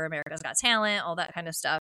Voice or America's Got Talent, all that kind of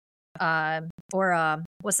stuff. Or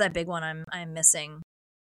what's that big one I'm missing?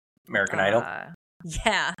 American Idol.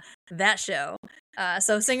 Yeah, that show.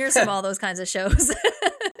 So singers from all those kinds of shows.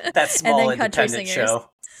 That small independent show.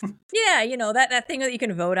 Yeah, that thing that you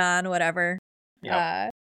can vote on, whatever. Yep.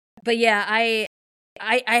 But yeah, I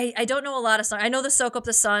don't know a lot of songs. I know the Soak Up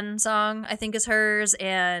the Sun song, I think, is hers,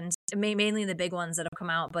 and mainly the big ones that have come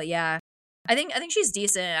out. But yeah, I think she's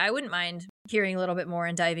decent. I wouldn't mind hearing a little bit more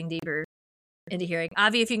and diving deeper into hearing.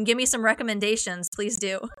 Avi, if you can give me some recommendations, please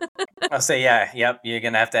do. I'll say, yeah, yep. You're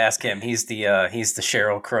gonna have to ask him. He's the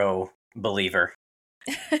Sheryl Crow believer.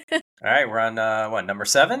 All right, we're on what, number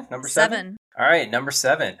 7? Number 7. All right, number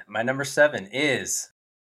 7. My number 7 is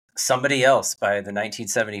Somebody Else by the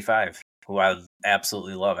 1975, who I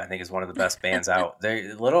absolutely love. I think is one of the best bands out.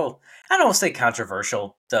 They're a little, I don't want to say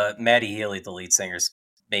controversial. Maddie Healy, the lead singer,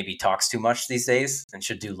 maybe talks too much these days and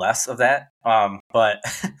should do less of that. But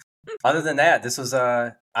other than that, this was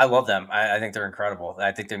I love them. I think they're incredible.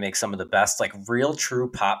 I think they make some of the best, like, real true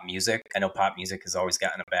pop music. I know pop music has always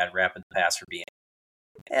gotten a bad rap in the past for being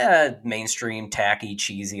mainstream, tacky,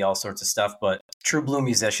 cheesy, all sorts of stuff, but true blue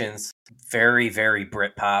musicians, very, very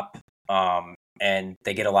Britpop, and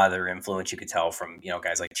they get a lot of their influence, you could tell, from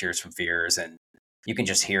guys like Tears for Fears, and you can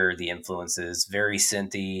just hear the influences. Very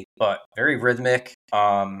synthy, but very rhythmic.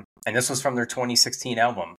 And this was from their 2016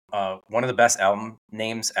 album. One of the best album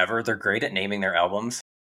names ever. They're great at naming their albums.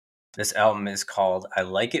 This album is called I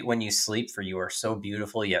Like It When You Sleep, for You Are So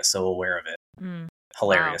Beautiful Yet So Aware of It.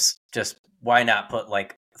 Hilarious. Wow. Just why not put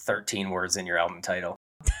like 13 words in your album title?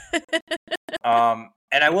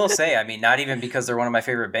 And I will say, I mean, not even because they're one of my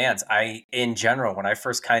favorite bands. In general, when I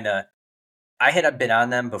first I had been on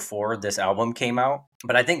them before this album came out,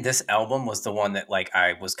 but I think this album was the one that like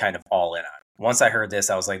I was kind of all in on. Once I heard this,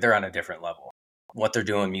 I was like, they're on a different level. What they're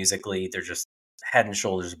doing musically, they're just head and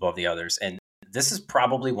shoulders above the others. And this is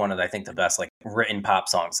probably one of, I think, the best like written pop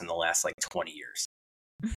songs in the last like 20 years.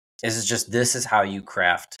 This is how you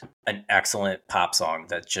craft an excellent pop song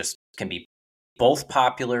that just can be both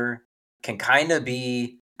popular, can kind of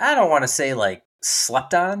be, I don't want to say like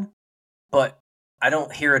slept on, but I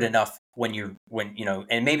don't hear it enough when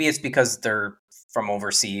and maybe it's because they're from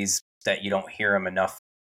overseas that you don't hear them enough,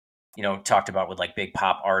 talked about with like big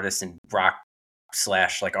pop artists and rock /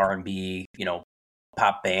 like R&B,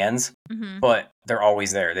 pop bands, but they're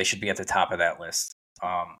always there. They should be at the top of that list.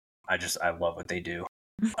 I love what they do.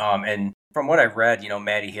 And from what I've read,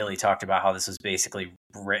 Maddie Healy talked about how this was basically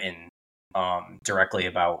written directly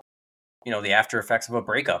about, the after effects of a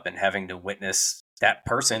breakup and having to witness that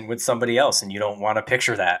person with somebody else, and you don't want to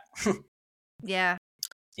picture that. Yeah.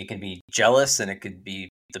 You can be jealous, and it could be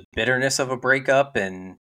the bitterness of a breakup,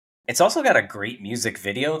 and it's also got a great music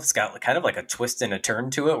video. It's got kind of like a twist and a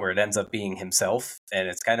turn to it where it ends up being himself, and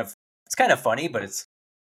it's kind of funny, but it's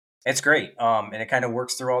great. And it kind of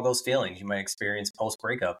works through all those feelings you might experience post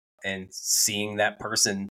breakup, and seeing that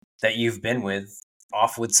person that you've been with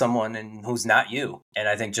off with someone and who's not you. And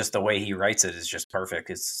I think just the way he writes it is just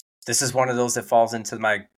perfect. This is one of those that falls into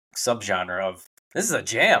my subgenre of, this is a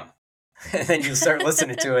jam. And then you start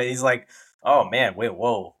listening to it. He's like, oh man, wait,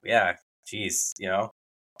 whoa. Yeah. Geez.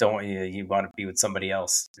 Don't you want to be with somebody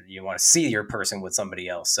else. You want to see your person with somebody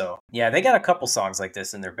else. So yeah, they got a couple songs like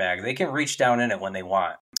this in their bag. They can reach down in it when they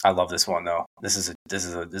want. I love this one though. This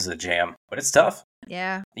is a jam, but it's tough.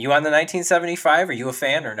 Yeah. You on the 1975? Are you a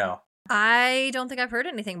fan or no? I don't think I've heard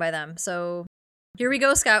anything by them. So here we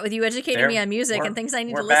go, Scott, with you educating me on music and things I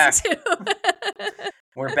need to listen to.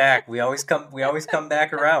 We're back. We always come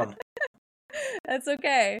back around. That's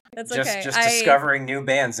okay. That's okay. Just discovering new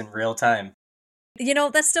bands in real time.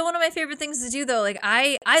 That's still one of my favorite things to do though. Like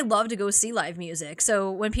I love to go see live music.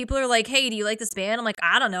 So when people are like, "Hey, do you like this band?" I'm like,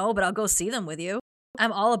 "I don't know, but I'll go see them with you."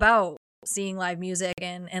 I'm all about seeing live music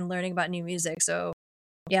and learning about new music. So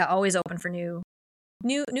yeah, always open for new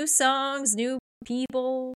songs, new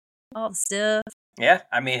people, all the stuff. Yeah,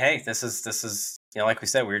 I mean, hey, this is like we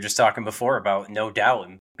said, we were just talking before about No Doubt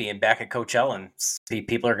and being back at Coachella, and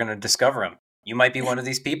people are going to discover them. You might be one of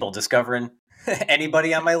these people discovering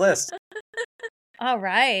anybody on my list. All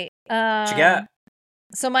right. What you got?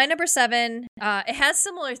 So my number 7, it has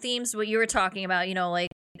similar themes to what you were talking about, like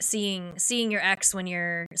seeing your ex when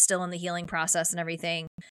you're still in the healing process and everything.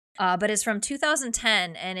 But it's from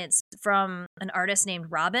 2010 and it's from an artist named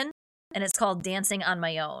Robin and it's called Dancing on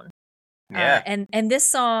My Own. Yeah. And this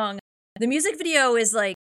song, the music video is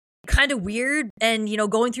like kind of weird and,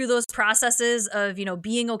 going through those processes of,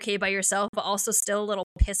 being okay by yourself, but also still a little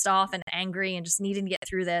pissed off and angry and just needing to get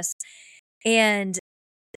through this. And,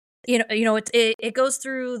 it goes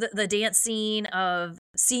through the dance scene of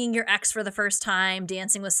seeing your ex for the first time,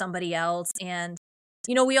 dancing with somebody else. And,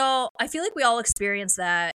 I feel like we all experience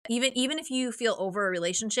that. Even if you feel over a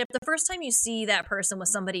relationship, the first time you see that person with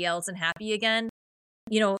somebody else and happy again,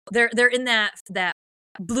 they're in that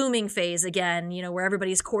blooming phase again, where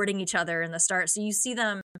everybody's courting each other in the start. So you see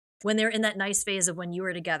them when they're in that nice phase of when you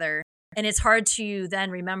were together. And it's hard to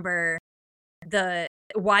then remember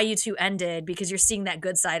why you two ended because you're seeing that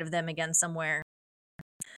good side of them again somewhere.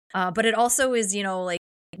 But it also is, like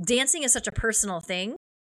dancing is such a personal thing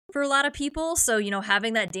for a lot of people. So,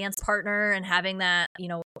 having that dance partner and having that,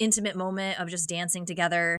 intimate moment of just dancing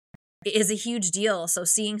together is a huge deal. So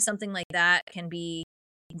seeing something like that can be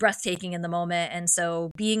breathtaking in the moment. And so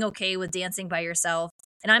being okay with dancing by yourself.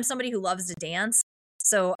 And I'm somebody who loves to dance.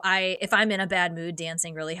 So if I'm in a bad mood,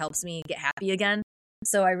 dancing really helps me get happy again.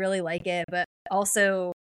 So I really like it. But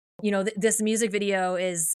also, this music video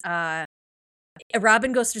is,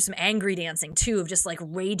 Robin goes through some angry dancing too, of just like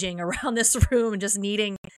raging around this room and just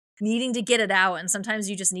needing to get it out. And sometimes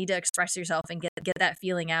you just need to express yourself and get that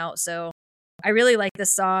feeling out. So I really like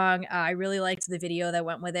this song. I really liked the video that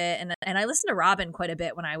went with it. And I listened to Robin quite a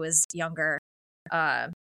bit when I was younger.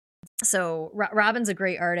 So Robin's a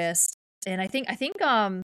great artist. And I think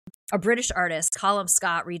a British artist, Callum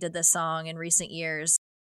Scott, redid this song in recent years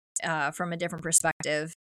from a different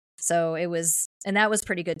perspective. So that was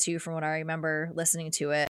pretty good too from what I remember listening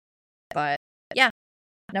to it. But yeah,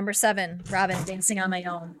 number 7, Robin, Dancing on My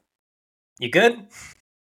Own. You good?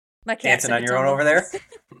 My cat dancing on your own over there?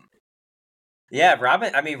 Yeah,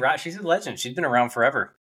 Robin, I mean, she's a legend. She's been around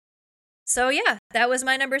forever. So yeah, that was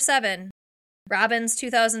my number 7. Robin's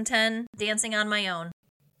 2010, Dancing on My Own.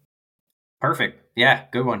 Perfect. Yeah,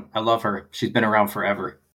 good one. I love her. She's been around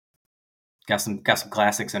forever. Got some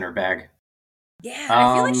classics in her bag. Yeah,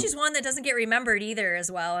 I feel like she's one that doesn't get remembered either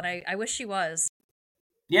as well, and I wish she was.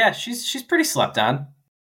 Yeah, she's pretty slept on.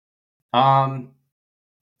 I'm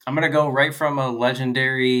gonna go right from a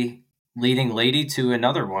legendary leading lady to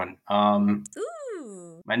another one.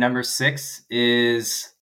 Ooh. My number 6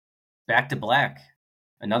 is Back to Black.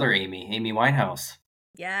 Another Amy Winehouse.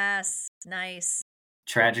 Yes, nice.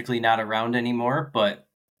 Tragically not around anymore, but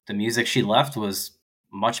the music she left was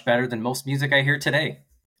much better than most music I hear today.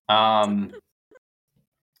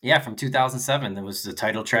 Yeah, from 2007, there was the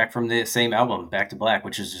title track from the same album, Back to Black,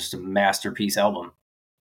 which is just a masterpiece album.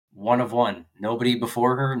 One of one. Nobody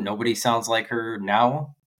before her, nobody sounds like her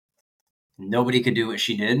now. Nobody could do what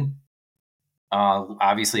she did.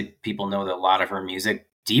 Obviously, people know that a lot of her music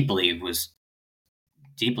deeply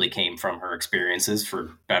came from her experiences,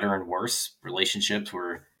 for better and worse. Relationships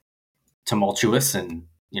were tumultuous and,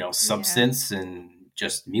 substance and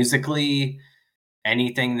just musically,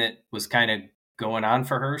 anything that was kind of going on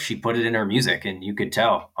for her, she put it in her music, and you could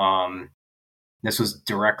tell. This was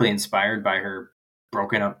directly inspired by her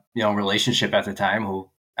broken up, relationship at the time, who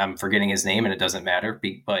I'm forgetting his name and it doesn't matter,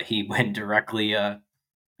 but he went directly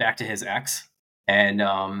back to his ex. And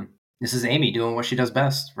this is Amy doing what she does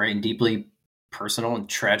best, writing deeply personal and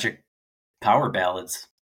tragic power ballads,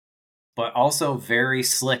 but also very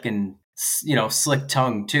slick and, slick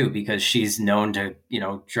tongue too, because she's known to,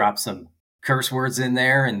 drop some curse words in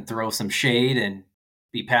there and throw some shade and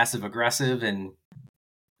be passive aggressive, and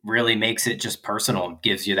really makes it just personal.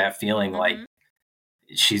 Gives you that feeling like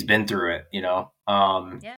she's been through it,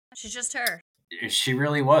 Yeah, she's just her. She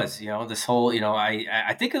really was, this whole,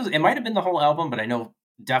 I think it might have been the whole album, but I know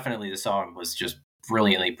definitely the song was just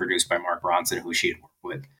brilliantly produced by Mark Ronson, who she had worked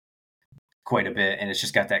with quite a bit. And it's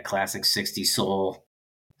just got that classic 60s soul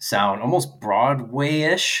sound, almost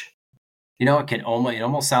Broadway-ish. It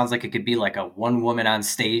almost sounds like it could be like a one woman on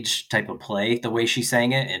stage type of play, the way she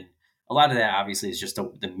sang it. And a lot of that obviously is just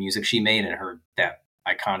the music she made and that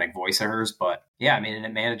iconic voice of hers. But yeah, I mean, and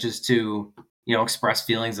it manages to, express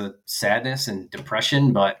feelings of sadness and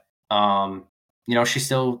depression, but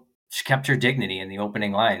she kept her dignity in the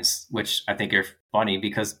opening lines, which I think are funny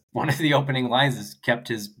because one of the opening lines is kept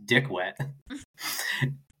his dick wet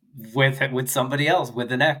with somebody else,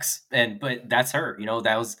 with an ex. But that's her,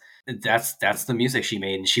 that's the music she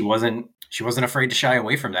made, and she wasn't afraid to shy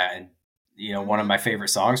away from that. And one of my favorite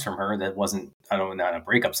songs from her that wasn't, I don't know, not a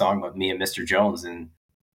breakup song, but Me and Mr. Jones. And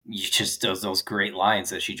you just those great lines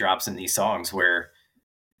that she drops in these songs where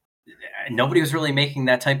nobody was really making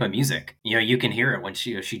that type of music. You can hear it when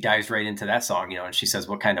she dives right into that song, and she says,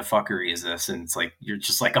 "What kind of fuckery is this?" And it's like, you're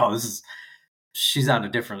just like, oh, she was on a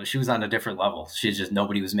different level.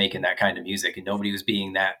 Nobody was making that kind of music, and nobody was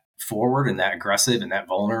being that forward and that aggressive and that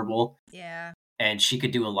vulnerable. Yeah. And she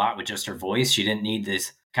could do a lot with just her voice. She didn't need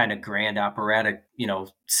this kind of grand operatic,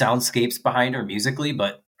 soundscapes behind her musically,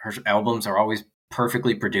 but her albums are always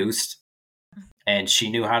perfectly produced. And she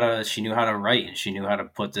knew how to write, and she knew how to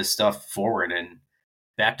put this stuff forward. And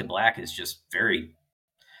Back to Black is just very,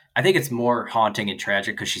 I think it's more haunting and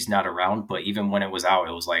tragic because she's not around. But even when it was out,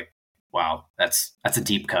 it was like, wow, that's a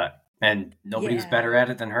deep cut. And nobody was better at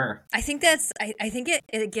it than her. I think I think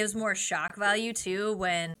it gives more shock value too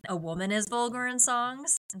when a woman is vulgar in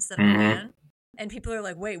songs instead of a man. And people are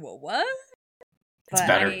like, wait, what? It's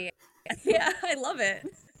better. I love it.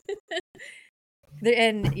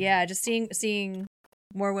 And yeah, just seeing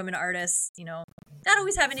more women artists, not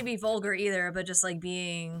always having to be vulgar either, but just like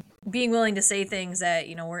being willing to say things that,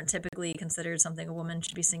 weren't typically considered something a woman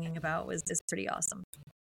should be singing about is pretty awesome.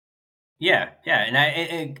 Yeah.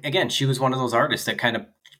 And again, she was one of those artists that kind of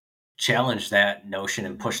challenged that notion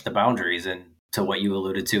and pushed the boundaries. And to what you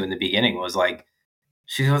alluded to in the beginning was like,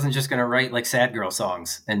 she wasn't just going to write like sad girl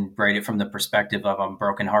songs and write it from the perspective of I'm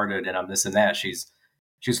brokenhearted and I'm this and that. She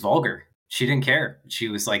was vulgar. She didn't care. She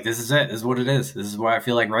was like, this is it. This is what it is. This is what I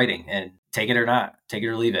feel like writing, and take it or not, take it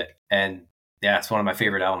or leave it. And yeah, it's one of my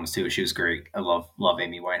favorite albums too. She was great. I love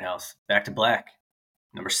Amy Winehouse. Back to Black,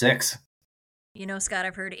 number 6. Scott,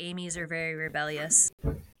 I've heard Amy's are very rebellious.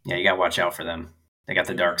 Yeah, you gotta watch out for them. They got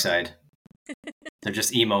the dark side. They're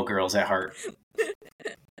just emo girls at heart.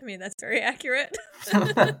 I mean, that's very accurate.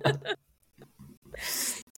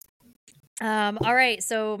 All right,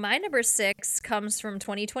 so my number 6 comes from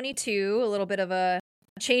 2022, a little bit of a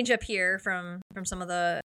change up here from some of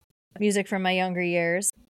the music from my younger years.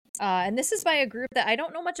 And this is by a group that I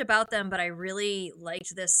don't know much about them, but I really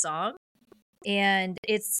liked this song. And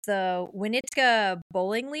it's the Winnetka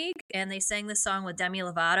Bowling League, and they sang this song with Demi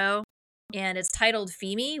Lovato, and it's titled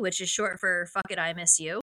Femi, which is short for Fuck It, I Miss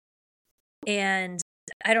You. And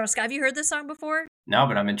I don't know, Scott, have you heard this song before? No,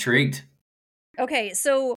 but I'm intrigued. Okay,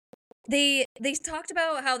 so they talked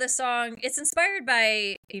about how this song, it's inspired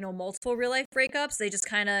by, multiple real life breakups. They just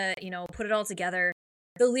kind of, put it all together.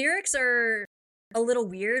 The lyrics are a little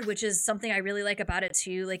weird, which is something I really like about it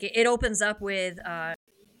too. Like it opens up with,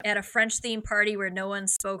 at a French themed party where no one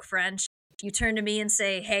spoke French, you turn to me and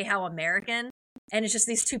say, hey, how American? And it's just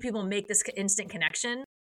these two people make this instant connection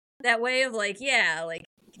that way of like, yeah,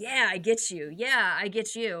 I get you. Yeah, I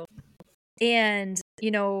get you. And,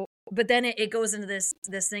 but then it goes into this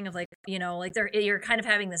thing of like, like you're kind of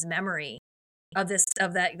having this memory of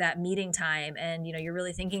that meeting time, and you're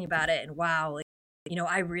really thinking about it, and wow, like,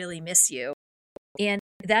 I really miss you. And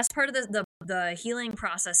that's part of the healing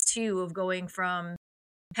process too, of going from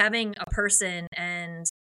having a person and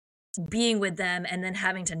being with them and then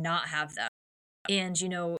having to not have them. And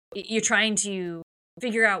you're trying to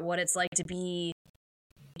figure out what it's like to be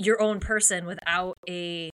your own person without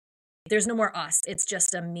there's no more us. It's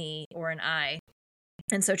just a me or an I.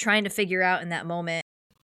 And so trying to figure out in that moment.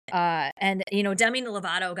 And, Demi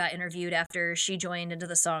Lovato got interviewed after she joined into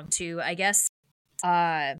the song too. I guess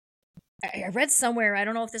I read somewhere, I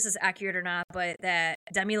don't know if this is accurate or not, but that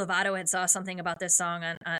Demi Lovato had saw something about this song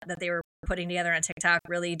on that they were putting together on TikTok,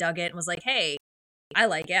 really dug it, and was like, hey, I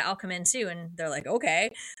like it, I'll come in too. And they're like,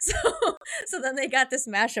 okay. So then they got this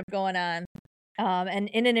mashup going on. And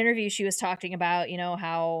in an interview, she was talking about,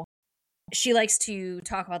 how she likes to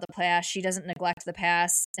talk about the past. She doesn't neglect the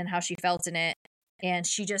past and how she felt in it. And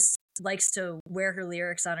she just likes to wear her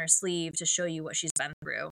lyrics on her sleeve to show you what she's been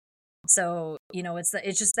through. So,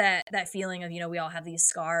 it's just that feeling of, we all have these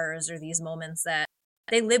scars or these moments that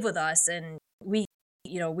they live with us, and we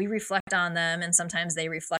reflect on them, and sometimes they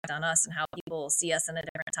reflect on us and how people see us in a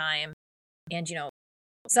different time. And,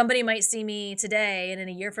 somebody might see me today, and in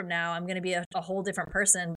a year from now, I'm going to be a whole different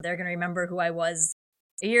person. But they're going to remember who I was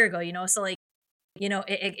a year ago, So like,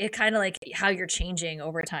 it kind of like how you're changing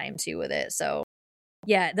over time too with it. So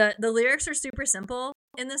Yeah, the lyrics are super simple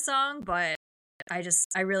in this song, but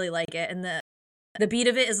I really like it, and the beat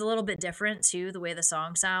of it is a little bit different too, the way the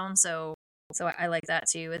song sounds. So I like that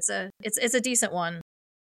too. It's a decent one.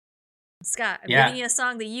 Scott, I'm Yeah, giving you a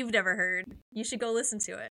song that you've never heard. You should go listen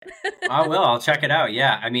to it. I will. I'll check it out.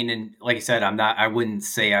 Yeah, I mean, and like I said, I wouldn't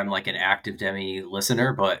say I'm like an active Demi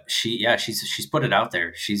listener, but she's put it out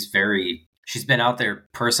there. She's been out there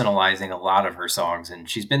personalizing a lot of her songs, and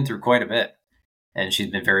she's been through quite a bit, and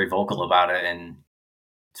she's been very vocal about it, and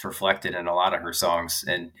it's reflected in a lot of her songs.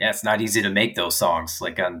 And yeah, it's not easy to make those songs.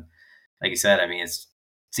 Like you said, I mean, it's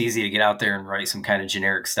easy to get out there and write some kind of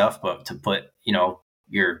generic stuff, but to put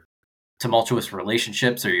your tumultuous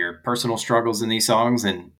relationships or your personal struggles in these songs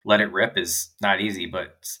and let it rip is not easy.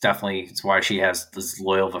 But it's why she has as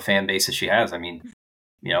loyal of a fan base as she has. I mean,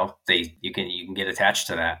 you can get attached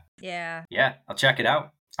to that. Yeah, I'll check it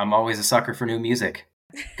out. I'm always a sucker for new music,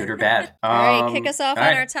 good or bad. All right, kick us off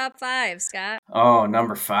on our top 5, Scott. Oh,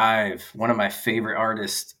 number 5, one of my favorite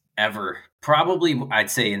artists ever. Probably,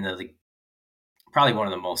 I'd say probably one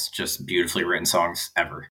of the most just beautifully written songs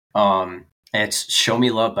ever. It's "Show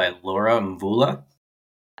Me Love" by Laura Mvula.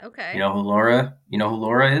 Okay. You know who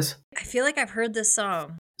Laura is? I feel like I've heard this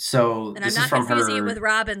song. So and this I'm not is from confusing her... it with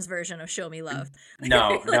Robin's version of "Show Me Love."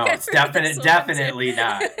 No, no, it's definitely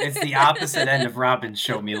not. It's the opposite end of Robin's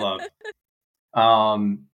 "Show Me Love."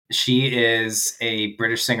 She is a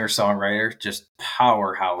British singer-songwriter, just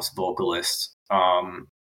powerhouse vocalist.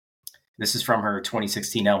 This is from her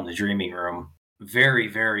 2016 album, The Dreaming Room. Very,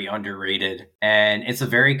 very underrated. And it's a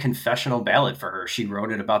very confessional ballad for her. She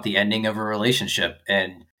wrote it about the ending of a relationship.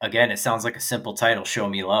 And again, it sounds like a simple title, Show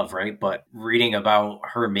Me Love, right? But reading about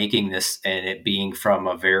her making this and it being from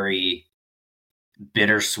a very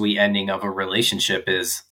bittersweet ending of a relationship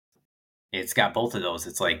it's got both of those.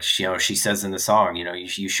 It's like, she says in the song,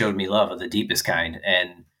 you showed me love of the deepest kind.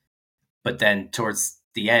 But then towards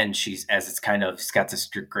the end, it's got this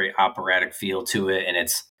great operatic feel to it, and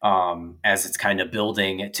it's as it's kind of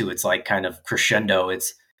building to its like kind of crescendo,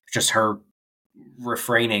 it's just her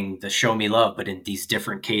refraining the "show me love," but in these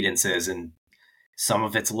different cadences, and some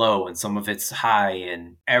of it's low and some of it's high,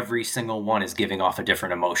 and every single one is giving off a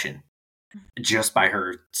different emotion just by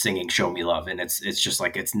her singing "show me love." And it's just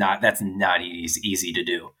like that's not easy to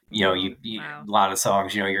do. Wow. A lot of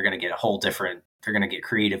songs, you're going to get a whole different. They're going to get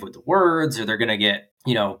creative with the words, or they're going to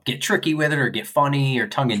get tricky with it, or get funny or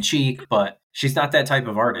tongue in cheek. But she's not that type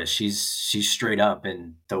of artist. She's straight up,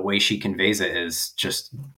 and the way she conveys it is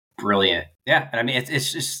just brilliant. Yeah, and I mean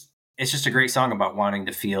it's just a great song about wanting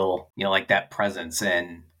to feel like that presence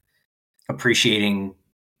and appreciating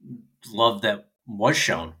love that was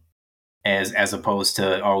shown, as opposed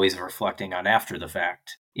to always reflecting on after the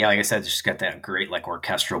fact. Yeah, like I said, she's got that great like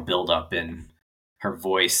orchestral buildup in her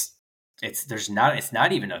voice. It's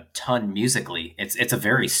not even a ton musically. It's a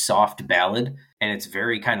very soft ballad, and it's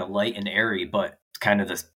very kind of light and airy, but kind of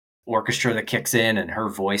this orchestra that kicks in and her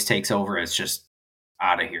voice takes over. It's just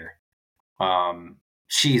out of here.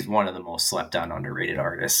 She's one of the most slept on, underrated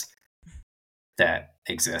artists that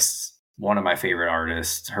exists. One of my favorite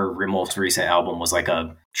artists. Her most recent album was like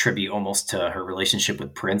a tribute almost to her relationship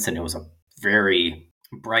with Prince, and it was a very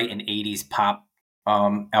bright and 80s pop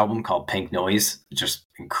album called Pink Noise. Just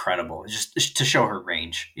incredible, just to show her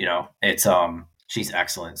range. It's she's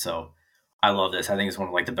excellent. So I love this. I think it's one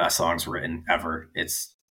of like the best songs written ever.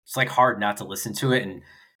 It's like hard not to listen to it and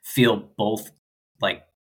feel both like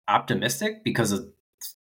optimistic because of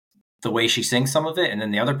the way she sings some of it, and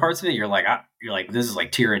then the other parts of it you're like this is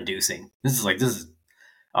like tear inducing. This is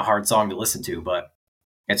a hard song to listen to, but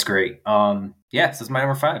it's great. So this is my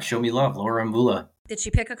number 5, "Show Me Love," Laura Mvula. Did she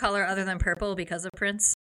pick a color other than purple because of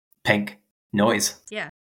Prince? Pink Noise. Yeah.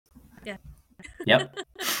 Yep.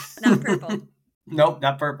 Not purple. Nope,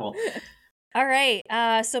 not purple. All right.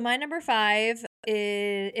 So my number 5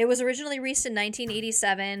 it was originally released in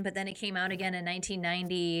 1987, but then it came out again in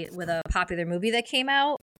 1990 with a popular movie that came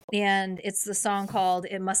out, and it's the song called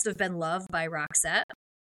 "It Must Have Been Love" by Roxette.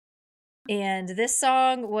 And this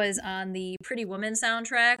song was on the Pretty Woman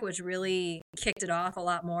soundtrack, which really kicked it off a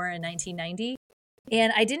lot more in 1990.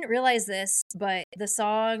 And I didn't realize this, but the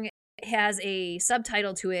song has a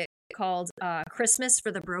subtitle to it called "Christmas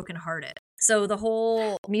for the Brokenhearted." So the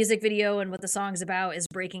whole music video and what the song's about is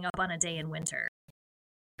breaking up on a day in winter.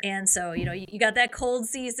 And so, you got that cold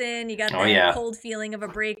season, you got that cold feeling of a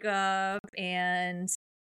breakup. And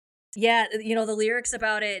yeah, the lyrics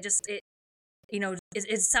about it,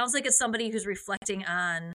 it sounds like it's somebody who's reflecting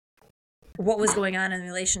on what was going on in the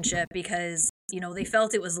relationship because, they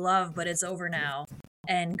felt it was love, but it's over now.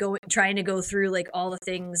 And trying to go through like all the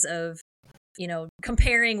things of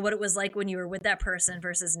comparing what it was like when you were with that person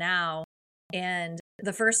versus now. And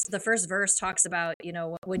the first verse talks about,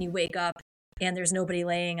 when you wake up and there's nobody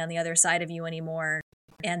laying on the other side of you anymore.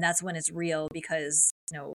 And that's when it's real, because,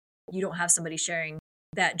 you don't have somebody sharing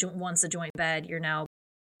that once a joint bed. You're now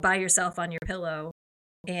by yourself on your pillow,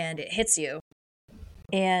 and it hits you.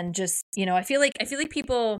 And just, I feel like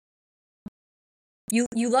people, you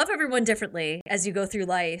love everyone differently as you go through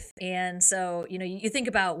life. And so, you think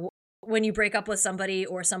about when you break up with somebody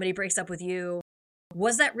or somebody breaks up with you,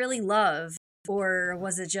 was that really love? Or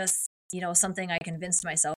was it just, something I convinced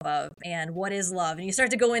myself of? And what is love? And you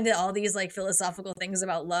start to go into all these like philosophical things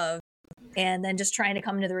about love, and then just trying to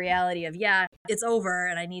come to the reality of, yeah, it's over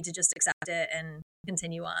and I need to just accept it and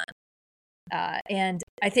continue on. And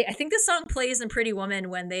I think this song plays in Pretty Woman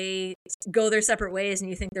when they go their separate ways and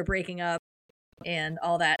you think they're breaking up and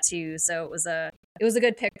all that too. So it was a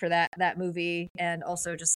good pick for that movie, and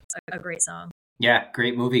also just a great song. Yeah,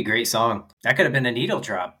 great movie, great song. That could have been a needle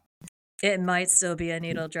drop. It might still be a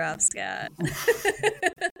needle drop, Scott.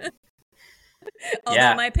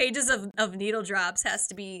 Although my pages of needle drops has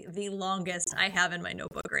to be the longest I have in my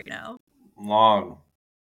notebook right now. Long.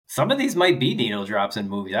 Some of these might be needle drops in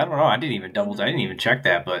movies. I don't know. I didn't even check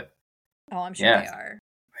that, but I'm sure they are.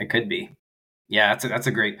 It could be. Yeah, that's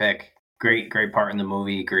a great pick. Great part in the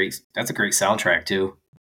movie. That's a great soundtrack too.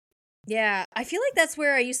 Yeah, I feel like that's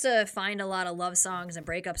where I used to find a lot of love songs and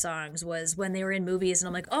breakup songs, was when they were in movies, and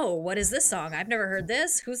I'm like, oh, what is this song? I've never heard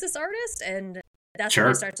this. Who's this artist? And that's when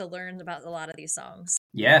I start to learn about a lot of these songs.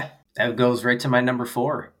 Yeah, that goes right to my number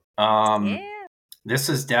 4. This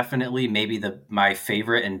is definitely maybe my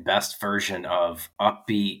favorite and best version of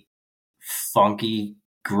upbeat, funky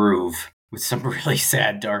groove with some really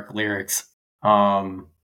sad, dark lyrics.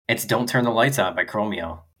 It's Don't Turn the Lights On by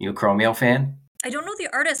Chromeo. You a Chromeo fan? I don't know the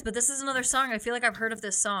artist, but this is another song. I feel like I've heard of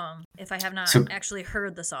this song, if I have not actually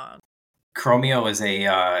heard the song. Chromeo is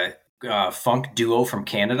a funk duo from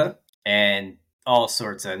Canada, and all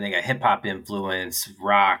sorts of, they got hip hop influence,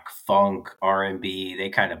 rock, funk, R&B. They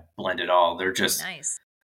kind of blend it all. They're just nice.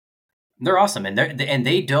 They're awesome, and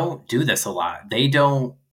they don't do this a lot. They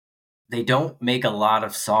don't make a lot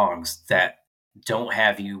of songs that don't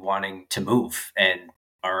have you wanting to move and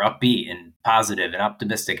are upbeat and positive and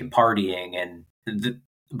optimistic and partying,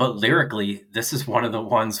 but lyrically, this is one of the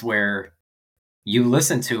ones where you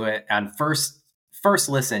listen to it on first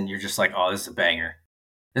listen, you're just like, oh, this is a banger.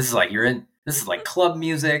 This is like club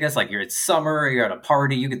music. It's like it's summer, you're at a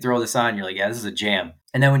party, you could throw this on, you're like, yeah, this is a jam.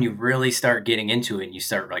 And then when you really start getting into it and you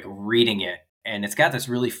start like reading it, and it's got this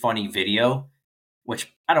really funny video,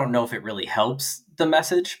 which I don't know if it really helps the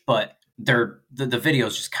message, but the video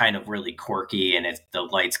is just kind of really quirky, and the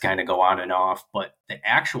lights kind of go on and off, but the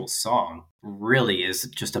actual song really is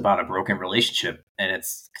just about a broken relationship, and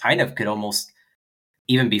it's kind of could almost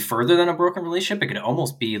even be further than a broken relationship. It could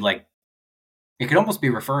almost be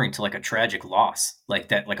referring to like a tragic loss, like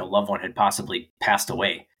that, like a loved one had possibly passed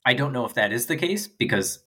away. I don't know if that is the case,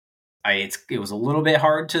 because it was a little bit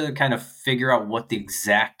hard to kind of figure out what the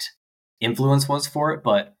exact influence was for it,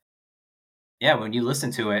 but yeah, when you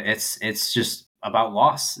listen to it, it's just about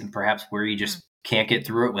loss, and perhaps where you just can't get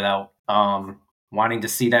through it without wanting to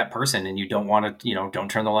see that person, and you don't want to,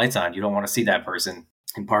 don't turn the lights on. You don't want to see that person.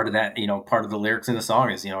 And part of that, part of the lyrics in the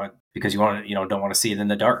song is, because you want to, don't want to see it in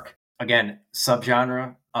the dark. Again,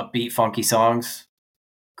 subgenre, upbeat, funky songs,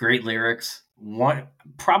 great lyrics.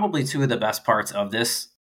 Probably two of the best parts of this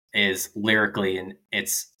is lyrically, and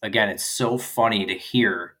it's so funny to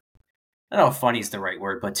hear. I don't know if funny is the right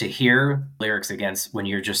word, but to hear lyrics against when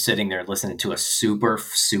you're just sitting there listening to a super,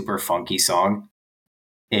 super funky song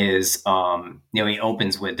is, he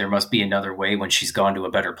opens with, there must be another way when she's gone to a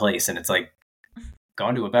better place. And it's like,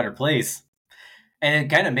 gone to a better place. And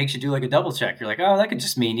it kind of makes you do like a double check. You're like, oh, that could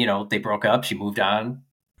just mean, they broke up, she moved on.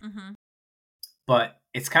 Mm-hmm. But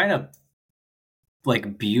it's kind of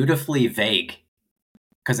like beautifully vague.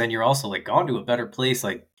 Because then you're also like, gone to a better place,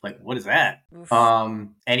 like what is that? Oof.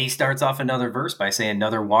 And he starts off another verse by saying,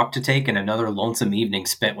 another walk to take and another lonesome evening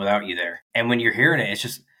spent without you there. And when you're hearing it, it's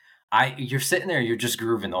just you're sitting there, you're just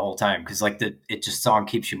grooving the whole time, because like it just song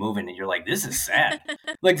keeps you moving, and you're like, this is sad.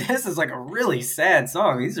 Like this is like a really sad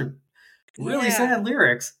song. These are really sad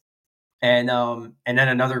lyrics. And then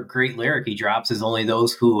another great lyric he drops is, only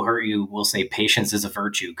those who hurt you will say patience is a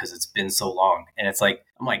virtue because it's been so long. And it's like,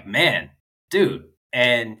 I'm like, man, dude.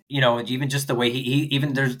 And, even just the way he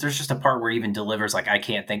even there's just a part where he even delivers, like,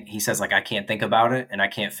 he says, like, I can't think about it and I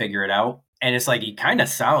can't figure it out. And it's like, he kind of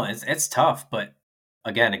sounds, it's tough. But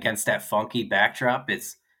again, against that funky backdrop,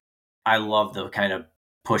 I love the kind of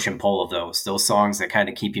push and pull of those songs that kind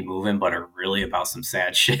of keep you moving, but are really about some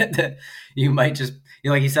sad shit that you might just,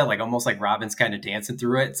 like you said, like almost like Robin's kind of dancing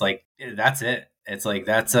through it. It's like, that's it. It's like,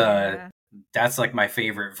 that's like my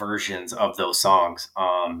favorite versions of those songs.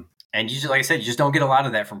 And you just, like I said, you just don't get a lot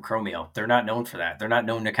of that from Chromeo. They're not known for that. They're not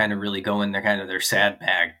known to kind of really go in their kind of their sad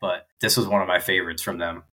bag, but this was one of my favorites from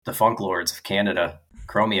them. The Funk Lords of Canada,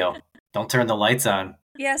 Chromeo. Don't turn the lights on.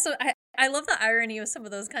 Yeah, so I love the irony of some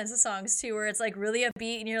of those kinds of songs too, where it's like really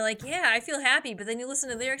upbeat and you're like, yeah, I feel happy, but then you listen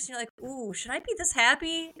to the lyrics and you're like, ooh, should I be this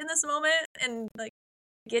happy in this moment? And like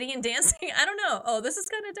giddy and dancing, I don't know. Oh, this is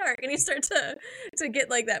kind of dark, and you start to get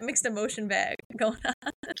like that mixed emotion bag going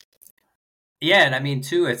on. Yeah, and I mean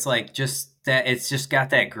too, it's like just that it's just got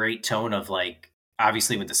that great tone of like,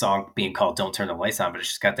 obviously with the song being called Don't Turn the Lights On, but it's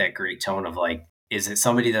just got that great tone of like, is it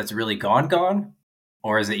somebody that's really gone?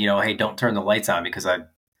 Or is it, hey, don't turn the lights on because I,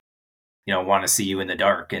 want to see you in the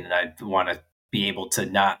dark, and I want to be able to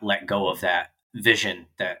not let go of that vision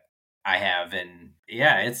that I have. And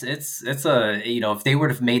yeah, it's a, if they would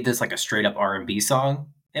have made this like a straight up R&B song,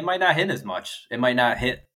 it might not hit as much. It might not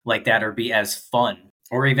hit like that or be as fun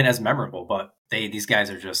or even as memorable, but these guys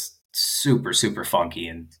are just super, super funky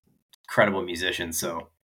and incredible musicians. So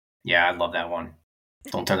yeah, I love that one.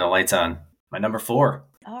 Don't Turn the Lights On. My number 4.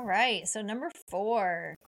 All right. So number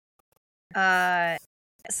 4.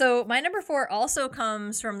 So my number 4 also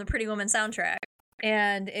comes from the Pretty Woman soundtrack,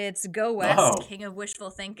 and it's Go West, King of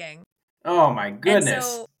Wishful Thinking. Oh my goodness.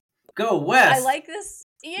 So, Go West. I like this.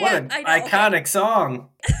 Yeah, what an iconic song.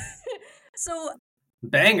 So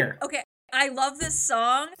banger. Okay, I love this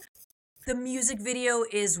song. The music video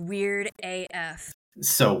is weird AF.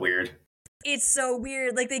 So weird. It's so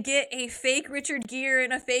weird. Like, they get a fake Richard Gere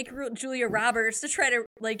and a fake Julia Roberts to try to,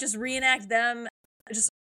 like, just reenact them just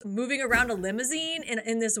moving around a limousine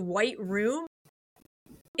in this white room.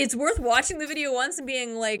 It's worth watching the video once and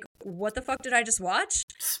being like, what the fuck did I just watch?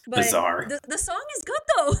 But bizarre. The song is good,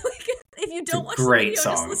 though. Like, if you don't watch the video,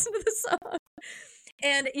 just listen to the song.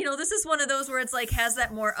 And, this is one of those where it's like, has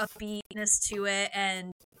that more upbeatness to it,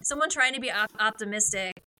 and someone trying to be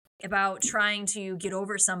optimistic about trying to get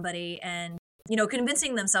over somebody and,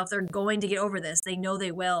 convincing themselves they're going to get over this. They know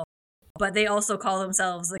they will, but they also call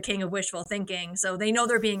themselves the king of wishful thinking. So they know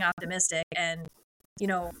they're being optimistic, and,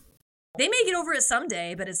 they may get over it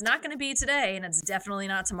someday, but it's not going to be today, and it's definitely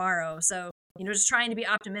not tomorrow. So, just trying to be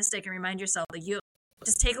optimistic and remind yourself that you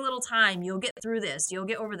just take a little time. You'll get through this. You'll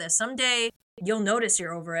get over this. Someday you'll notice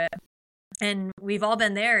you're over it. And we've all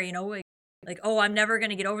been there, like, oh, I'm never going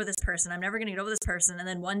to get over this person. I'm never going to get over this person. And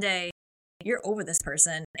then one day you're over this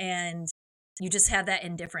person, and you just have that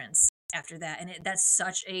indifference after that. And that's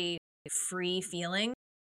such a free feeling.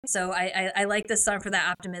 So I like this song for that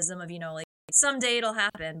optimism of, like, someday it'll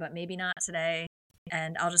happen, but maybe not today.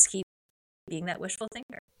 And I'll just keep being that wishful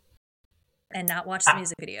thinker and not watch the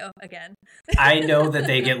music video again. I know that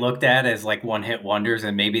they get looked at as like one-hit wonders,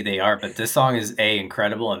 and maybe they are, but this song is A,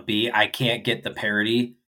 incredible, and B, I can't get the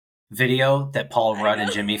parody video that Paul Rudd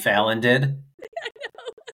and Jimmy Fallon did. I know.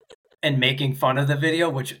 And making fun of the video,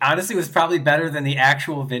 which honestly was probably better than the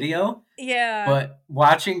actual video. Yeah. But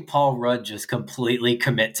watching Paul Rudd just completely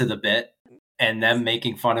commit to the bit and them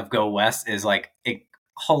making fun of Go West is like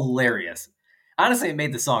hilarious. Honestly, it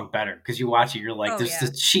made the song better because you watch it, you're like, there's the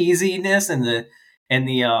cheesiness and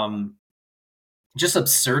the just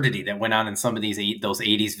absurdity that went on in some of those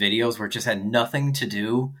 80s videos where it just had nothing to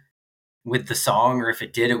do with the song, or if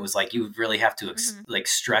it did, it was like you would really have to like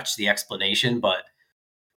stretch the explanation. But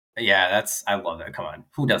yeah, I love that. Come on,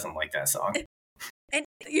 who doesn't like that song? And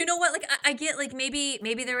you know what? Like, I get, like, maybe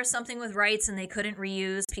there was something with rights and they couldn't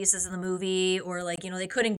reuse pieces of the movie, or like, they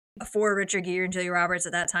couldn't afford Richard Gere and Julia Roberts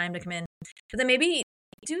at that time to come in. But then maybe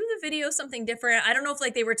do the video something different. I don't know if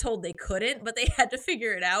like they were told they couldn't, but they had to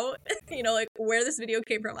figure it out. Like where this video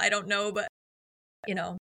came from, I don't know, but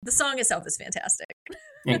the song itself is fantastic.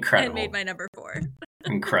 Incredible. And made my number 4.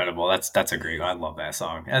 Incredible. That's a great one. I love that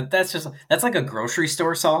song. That's like a grocery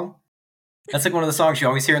store song. That's like one of the songs you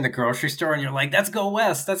always hear in the grocery store, and you're like, that's Go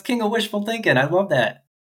West. That's King of Wishful Thinking. I love that.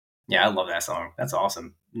 Yeah, I love that song. That's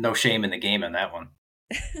awesome. No shame in the game on that one.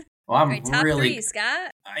 Well, I'm right, top really 3,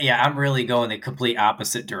 Scott. Yeah, I'm really going the complete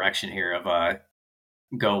opposite direction here of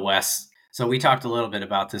Go West. So we talked a little bit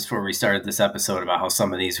about this before we started this episode about how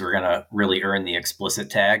some of these were going to really earn the explicit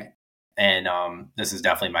tag. And this is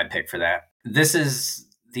definitely my pick for that. This is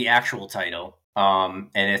the actual title. And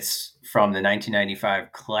it's from the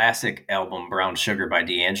 1995 classic album Brown Sugar by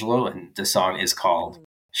D'Angelo. And the song is called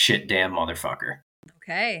Shit Damn Motherfucker.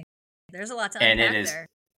 Okay. There's a lot to unpack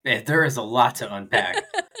there. There is a lot to unpack.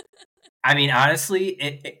 I mean,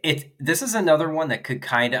 honestly, this is another one that could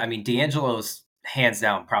kind of, I mean, D'Angelo's hands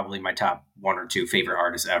down probably my top one or two favorite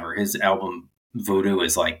artists ever. His album Voodoo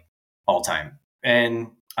is like all time. And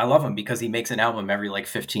I love him because he makes an album every like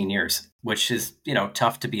 15 years, which is,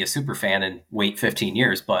 tough to be a super fan and wait 15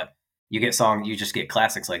 years, but you just get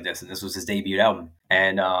classics like this. And this was his debut album.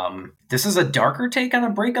 And this is a darker take on a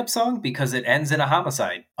breakup song because it ends in a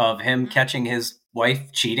homicide of him catching his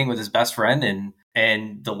wife cheating with his best friend.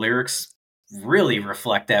 And the lyrics really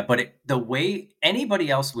reflect that. But the way anybody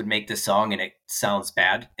else would make this song and it sounds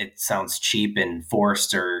bad, it sounds cheap and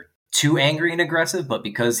forced or too angry and aggressive. But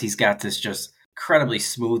because he's got this just incredibly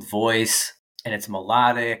smooth voice and it's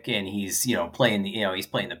melodic and he's playing he's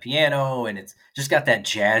playing the piano and it's just got that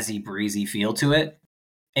jazzy breezy feel to it.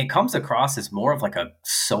 It comes across as more of like a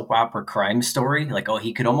soap opera crime story. Like, oh,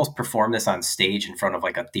 he could almost perform this on stage in front of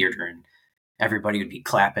like a theater and everybody would be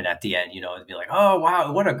clapping at the end. It'd be like, oh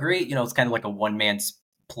wow, what a great, it's kind of like a one man's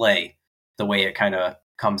play the way it kind of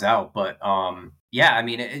comes out. But yeah, I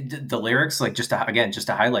mean, the lyrics, like just to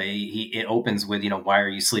highlight, it opens with, why are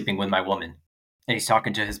you sleeping with my woman? And he's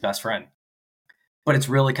talking to his best friend. But it's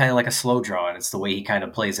really kind of like a slow draw, and it's the way he kind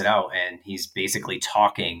of plays it out. And he's basically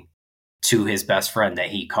talking to his best friend that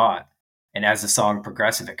he caught. And as the song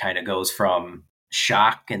progresses, it kind of goes from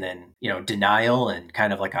shock and then, denial and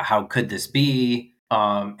kind of like a how could this be?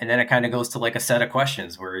 And then it kind of goes to like a set of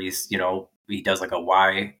questions where he's, he does like a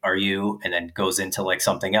why are you? And then goes into like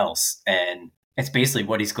something else. And it's basically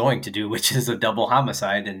what he's going to do, which is a double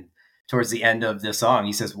homicide. And towards the end of the song,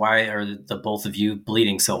 he says, why are the both of you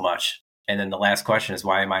bleeding so much? And then the last question is,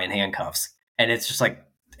 why am I in handcuffs? And it's just like,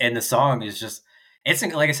 and the song is just, it's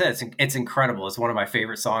like I said, it's incredible. It's one of my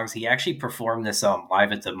favorite songs. He actually performed this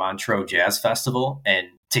live at the Montreux Jazz Festival, and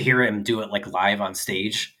to hear him do it like live on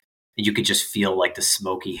stage, you could just feel like the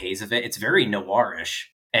smoky haze of it. It's very noirish,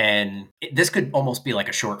 and this could almost be like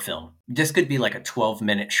a short film. This could be like a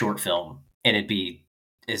 12-minute short film, and it'd be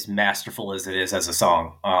as masterful as it is as a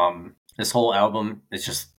song. This whole album is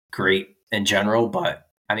just great in general, but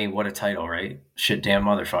I mean, what a title, right? Shit Damn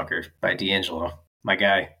Motherfucker by D'Angelo, my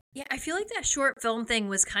guy. Yeah, I feel like that short film thing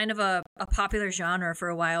was kind of a popular genre for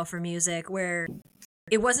a while for music where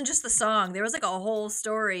it wasn't just the song. There was like a whole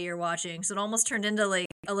story you're watching. So it almost turned into like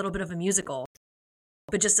a little bit of a musical,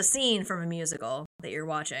 but just a scene from a musical that you're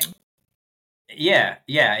watching. Yeah.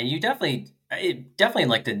 And you definitely in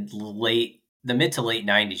like the mid to late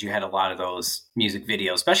 90s, you had a lot of those music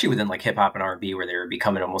videos, especially within like hip hop and R&B where they were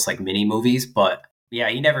becoming almost like mini movies. But yeah,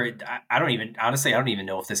 he never. I don't even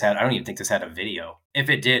know if this had. I don't even think this had a video. If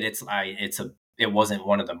it did, it wasn't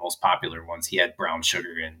one of the most popular ones. He had Brown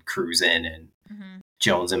Sugar and Cruisin' and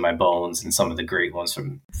Jones in My Bones and some of the great ones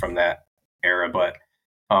from that era. But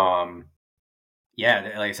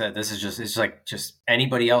yeah, like I said, it's like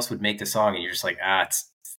anybody else would make the song and you're just like, it's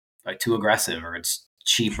like too aggressive or it's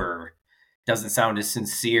cheaper, doesn't sound as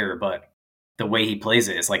sincere, but the way he plays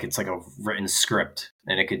it is like it's like a written script,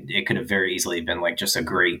 and it could have very easily been like just a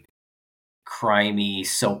great crimey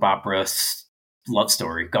soap opera love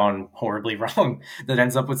story gone horribly wrong that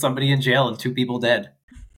ends up with somebody in jail and two people dead.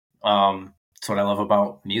 That's what I love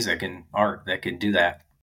about music and art that can do that.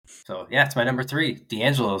 So yeah, it's my number 3,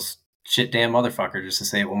 D'Angelo's Shit Damn Motherfucker, just to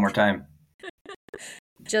say it one more time.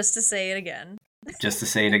 Just to say it again. Just to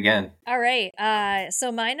say it again. All right.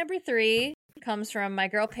 So my number 3 comes from my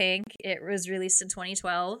girl Pink. It was released in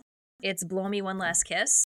 2012. It's Blow Me One Last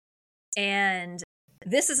Kiss. And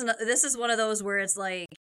this is one of those where it's like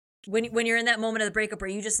when you're in that moment of the breakup where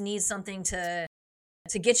you just need something to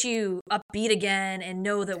get you upbeat again and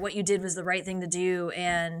know that what you did was the right thing to do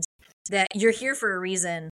and that you're here for a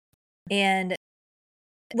reason. And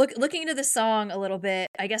looking into the song a little bit,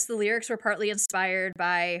 I guess the lyrics were partly inspired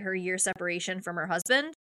by her year separation from her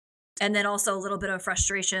husband, and then also a little bit of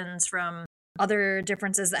frustrations from other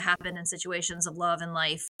differences that happen in situations of love and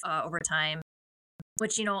life over time,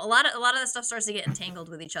 which, a lot of that stuff starts to get entangled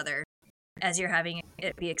with each other as you're having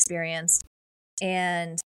it be experienced.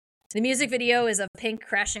 And the music video is of Pink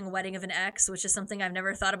crashing a wedding of an ex, which is something I've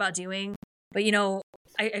never thought about doing. But,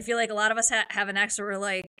 I feel like a lot of us have an ex where we're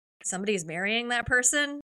like, somebody's marrying that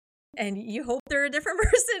person and you hope they're a different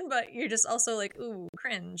person, but you're just also like, ooh,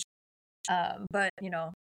 cringe. But,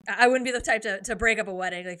 I wouldn't be the type to break up a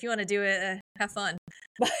wedding. Like, if you want to do it, have fun.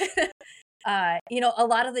 But, a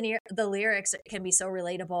lot of the lyrics can be so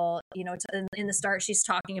relatable. In the start, she's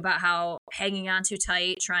talking about how hanging on too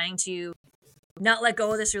tight, trying to not let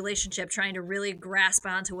go of this relationship, trying to really grasp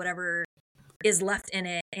onto whatever is left in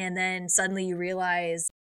it. And then suddenly you realize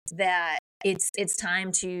that it's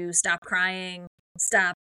time to stop crying,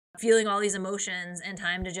 stop feeling all these emotions, and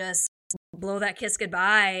time to just blow that kiss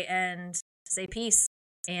goodbye and say peace.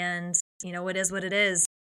 And, it is what it is.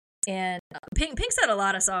 And Pink's had a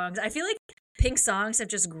lot of songs. I feel like Pink songs have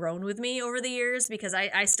just grown with me over the years because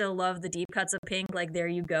I still love the deep cuts of Pink, like There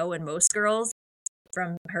You Go and Most Girls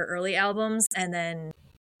from her early albums. And then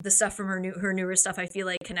the stuff from her newer stuff, I feel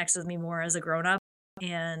like connects with me more as a grown up.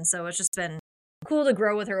 And so it's just been cool to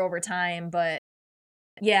grow with her over time. But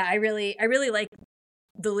yeah, I really like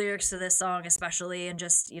the lyrics to this song, especially, and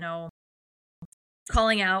just,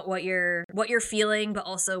 calling out what you're feeling, but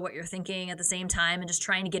also what you're thinking at the same time, and just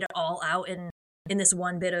trying to get it all out in this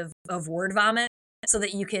one bit of word vomit so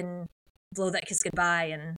that you can blow that kiss goodbye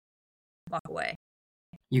and walk away.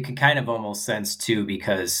 You can kind of almost sense too,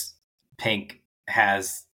 because Pink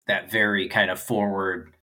has that very kind of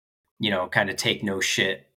forward, kind of take no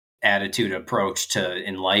shit attitude approach to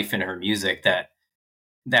in life and her music,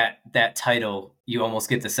 that title, you almost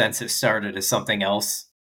get the sense it started as something else.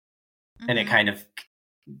 Mm-hmm. And it kind of,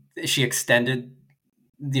 she extended,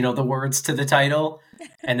 the words to the title,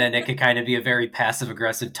 and then it could kind of be a very passive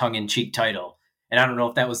aggressive tongue in cheek title. And I don't know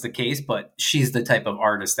if that was the case, but she's the type of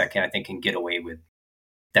artist that I think can get away with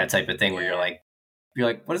that type of thing, where you're like,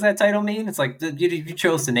 what does that title mean? It's like, you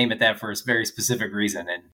chose to name it that for a very specific reason.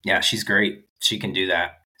 And yeah, she's great. She can do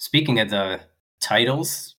that. Speaking of the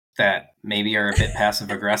titles that maybe are a bit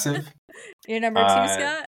passive aggressive. Your number 2,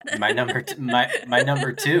 Scott? My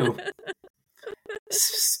number 2.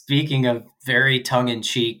 Speaking of very tongue in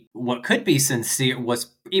cheek, what could be sincere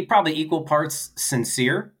was probably equal parts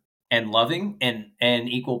sincere and loving, and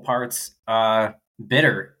equal parts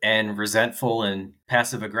bitter and resentful and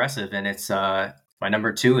passive aggressive. And it's my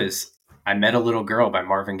number 2 is I Met a Little Girl by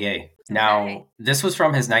Marvin Gaye. Okay. Now, this was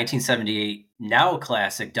from his 1978 now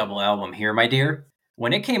classic double album, Here My Dear.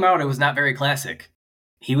 When it came out, it was not very classic.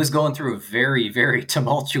 He was going through a very, very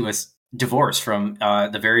tumultuous divorce from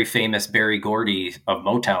the very famous Berry Gordy of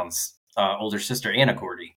Motown's older sister, Anna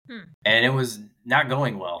Gordy. And it was not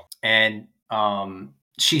going well. And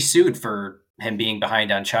she sued for him being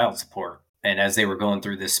behind on child support. And as they were going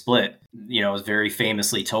through this split, it was very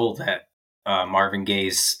famously told that Marvin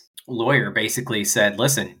Gaye's lawyer basically said,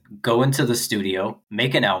 listen, go into the studio,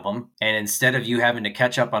 make an album, and instead of you having to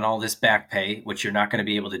catch up on all this back pay, which you're not going to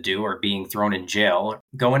be able to do, or being thrown in jail,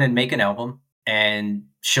 go in and make an album, and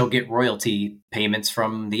she'll get royalty payments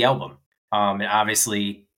from the album. And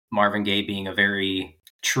obviously, Marvin Gaye, being a very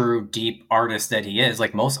true, deep artist that he is,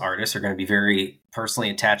 like most artists, are going to be very personally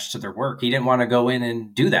attached to their work. He didn't want to go in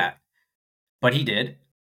and do that, but he did.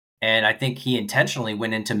 And I think he intentionally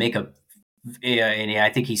went in to make and I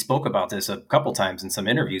think he spoke about this a couple times in some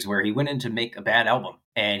interviews, where he went in to make a bad album,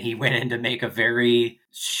 and he went in to make a very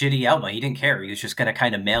shitty album. He didn't care. He was just going to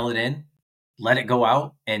kind of mail it in, let it go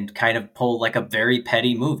out, and kind of pull like a very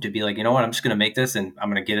petty move to be like, you know what, I'm just going to make this and I'm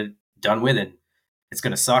going to get it done with, and it's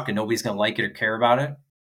going to suck and nobody's going to like it or care about it.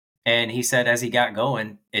 And he said as he got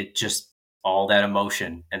going, it just, all that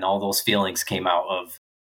emotion and all those feelings came out of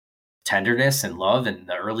tenderness and love in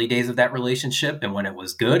the early days of that relationship, and when it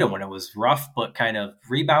was good and when it was rough but kind of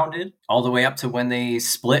rebounded, all the way up to when they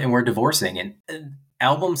split and were divorcing. And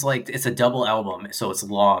albums, like, it's a double album, so it's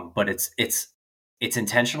long, but it's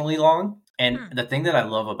intentionally long. And the thing that I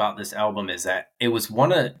love about this album is that it was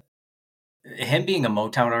one of him being a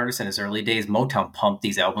Motown artist in his early days. Motown pumped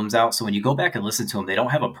these albums out, so when you go back and listen to them, they don't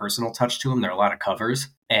have a personal touch to them. There are a lot of covers,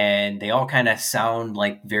 and they all kind of sound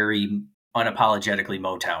like very unapologetically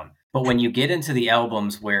Motown. But when you get into the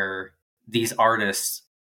albums where these artists,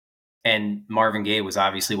 and Marvin Gaye was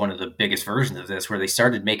obviously one of the biggest versions of this, where they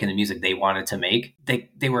started making the music they wanted to make,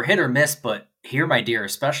 they were hit or miss. But Here My Dear,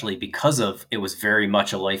 especially because of it was very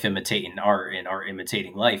much a life imitating art, and art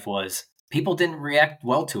imitating life, was people didn't react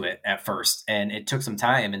well to it at first. And it took some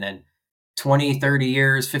time. And then 20, 30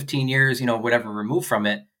 years, 15 years, whatever removed from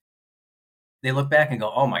it, they look back and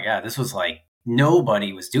go, oh my God, this was like,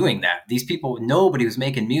 nobody was doing that. These people, nobody was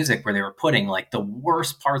making music where they were putting like the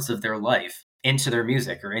worst parts of their life into their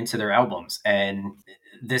music or into their albums. And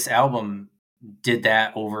this album did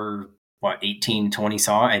that over 18, 20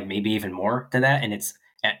 songs, and maybe even more than that. And it's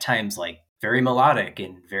at times like very melodic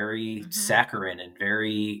and very saccharine and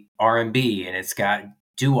very R&B, and it's got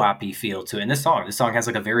doo-wop-y feel to it. And this song has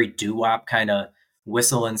like a very doo-wop kind of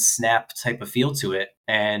whistle and snap type of feel to it.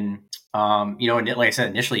 And and like I said,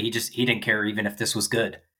 initially he didn't care even if this was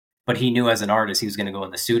good, but he knew as an artist he was going to go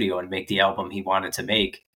in the studio and make the album he wanted to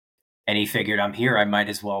make. And he figured, I'm here, I might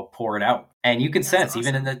as well pour it out. And you can sense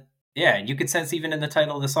awesome. You could sense even in the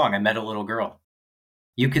title of the song, I Met a Little Girl.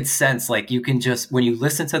 You could sense, like, you can just, when you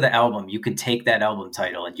listen to the album, you can take that album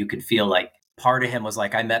title and you can feel like part of him was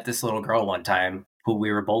like, I met this little girl one time who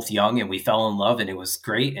we were both young and we fell in love and it was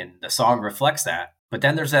great. And the song reflects that. But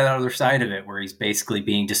then there's that other side of it where he's basically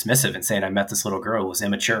being dismissive and saying, I met this little girl who was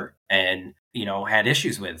immature and, had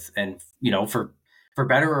issues with. And, for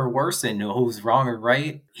better or worse, and who was wrong or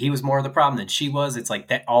right, he was more of the problem than she was. It's like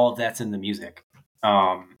that, all of that's in the music.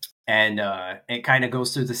 And it kind of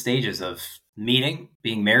goes through the stages of meeting,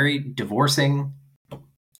 being married, divorcing.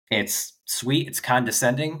 It's sweet, it's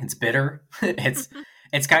condescending, it's bitter.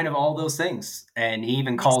 it's kind of all those things. And he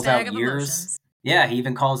even calls out years. Emotions. Yeah, he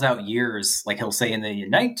even calls out years. Like he'll say in the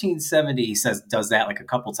 1970, he does that like a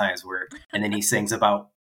couple times and then he sings about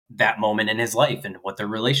that moment in his life and what their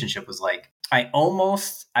relationship was like. I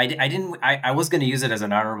was going to use it as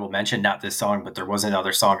an honorable mention, not this song, but there was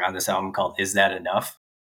another song on this album called Is That Enough?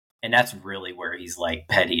 And that's really where he's like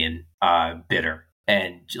petty and bitter.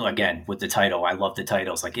 And again, with the title, I love the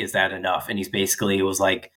titles. Like, Is That Enough? And he was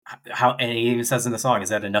like, and he even says in the song, is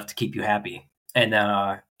that enough to keep you happy? And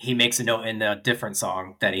he makes a note in a different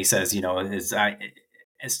song that he says,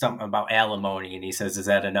 it's something about alimony. And he says, is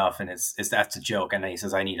that enough? And that's a joke. And then he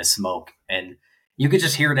says, I need a smoke. And you could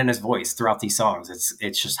just hear it in his voice throughout these songs.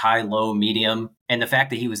 It's just high, low, medium. And the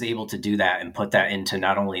fact that he was able to do that and put that into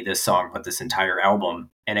not only this song, but this entire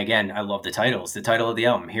album. And again, I love the titles. The title of the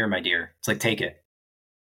album, Here, My Dear. It's like, take it.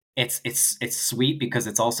 It's sweet because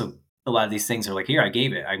it's also, a lot of these things are like, here, I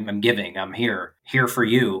gave it. I'm giving. I'm here for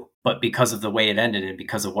you. But because of the way it ended and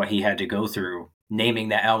because of what he had to go through, naming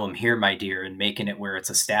that album Here, My Dear, and making it where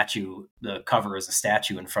it's a statue, the cover is a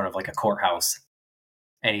statue in front of like a courthouse.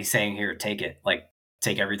 And he's saying, here, take it. Like,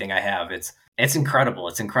 take everything I have. It's incredible.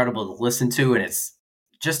 It's incredible to listen to. And it's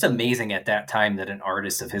just amazing at that time that an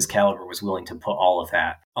artist of his caliber was willing to put all of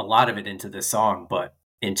that, a lot of it into this song, but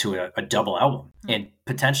into a double album and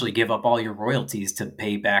potentially give up all your royalties to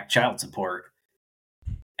pay back child support.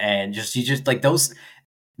 And you just like those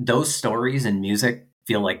stories in music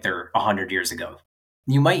feel like they're 100 years ago.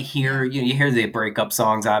 You might hear, you hear the breakup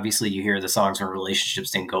songs. Obviously you hear the songs where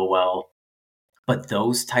relationships didn't go well, but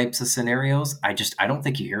those types of scenarios, I don't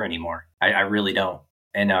think you hear anymore. I really don't.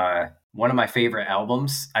 And one of my favorite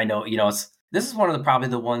albums, I know, this is one of probably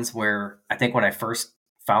the ones where I think when I first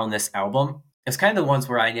found this album, it's kind of the ones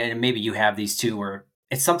where and maybe you have these too, where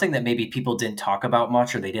it's something that maybe people didn't talk about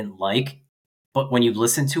much or they didn't like, but when you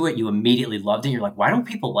listen to it, you immediately loved it. You're like, why don't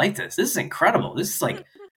people like this? This is incredible. This is like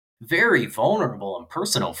very vulnerable and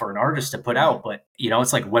personal for an artist to put out. But,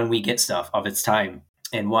 it's like When We Get Stuff of its time.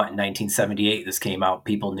 And in 1978, this came out.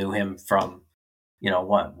 People knew him from,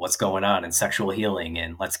 What's Going On and Sexual Healing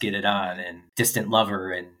and Let's Get It On and Distant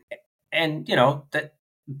Lover. And that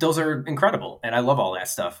those are incredible. And I love all that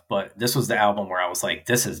stuff. But this was the album where I was like,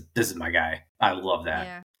 this is my guy. I love that.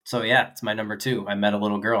 Yeah. So yeah, it's my number 2. I Met a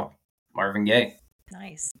Little Girl, Marvin Gaye.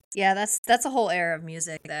 Nice. Yeah, that's a whole era of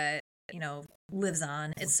music that, lives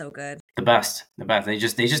on. It's so good. The best. They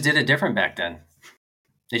just did it different back then.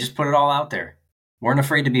 They just put it all out there. Weren't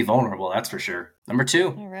afraid to be vulnerable, that's for sure. Number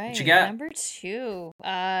 2. All right. What you got? Number 2.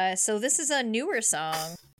 So this is a newer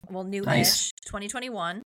song. Well, new-ish, nice.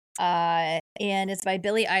 2021. And it's by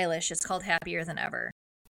Billie Eilish. It's called Happier Than Ever.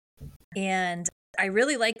 And I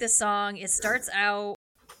really like this song. It starts out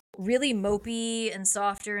really mopey and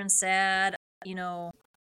softer and sad,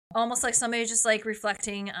 almost like somebody just like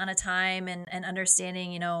reflecting on a time and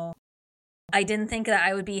understanding, I didn't think that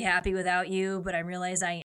I would be happy without you, but I realize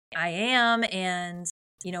I am. And,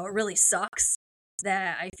 it really sucks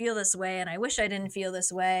that I feel this way and I wish I didn't feel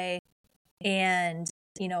this way. And,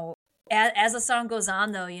 as the song goes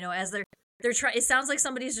on though, as they're trying, it sounds like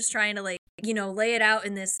somebody's just trying to like, lay it out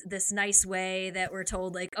in this nice way that we're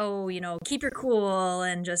told like, oh, keep your cool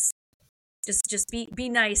and just be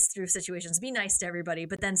nice through situations, be nice to everybody.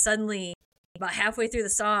 But then suddenly about halfway through the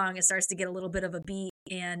song, it starts to get a little bit of a beat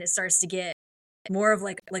and it starts to get more of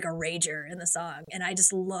like a rager in the song. And I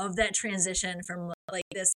just love that transition from like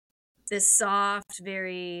this soft,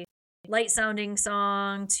 very light sounding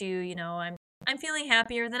song to, I'm feeling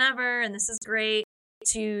happier than ever and this is great,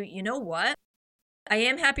 to, you know what? I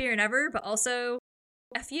am happier than ever, but also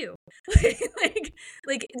F you.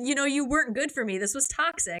 like, you weren't good for me. This was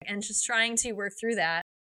toxic, and just trying to work through that.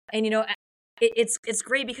 And, it's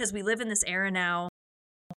great because we live in this era now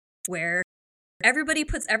where everybody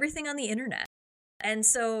puts everything on the internet. And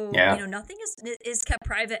so, nothing is kept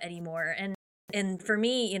private anymore. And for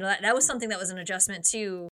me, that was something that was an adjustment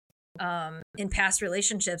too, in past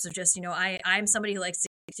relationships of just, I'm somebody who likes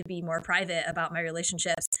to be more private about my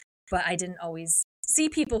relationships, but I didn't always see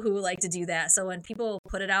people who like to do that. So when people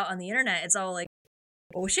put it out on the internet, it's all like,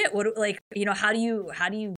 oh shit, what, like, how do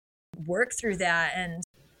you work through that? And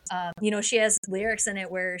she has lyrics in it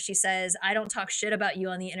where she says, I don't talk shit about you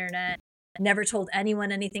on the internet. I never told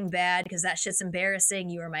anyone anything bad because that shit's embarrassing.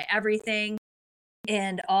 You are my everything.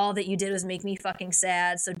 and all that you did was make me fucking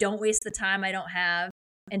sad. So don't waste the time I don't have,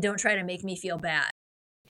 and don't try to make me feel bad.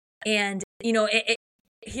 And, you know,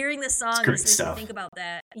 hearing this song just makes me think about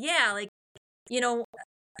that. Yeah, like, you know,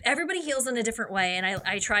 everybody heals in a different way, and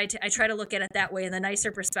I try to look at it that way, in the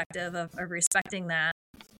nicer perspective of respecting that.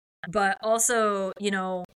 But also, you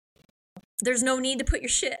know, there's no need to put your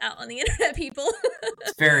shit out on the internet, people.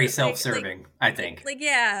 It's very self-serving, I think. Like,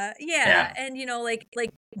 yeah. And, you know, like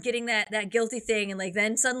getting that guilty thing, and like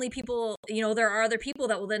then suddenly people, you know, there are other people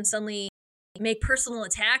that will then suddenly make personal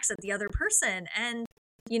attacks at the other person, and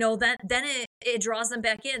you know, then it draws them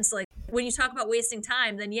back in. So like when you talk about wasting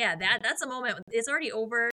time, then yeah, that's a moment, it's already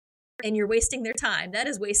over and you're wasting their time. That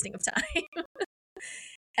is wasting of time.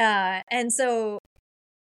 And so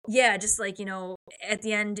yeah, just like, you know, at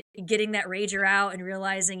the end, getting that rager out and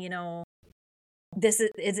realizing, you know,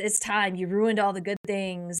 it's time. You ruined all the good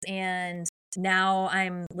things, and now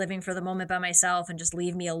I'm living for the moment by myself, and just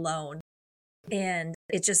leave me alone. And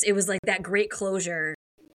it was like that great closure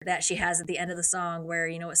that she has at the end of the song, where,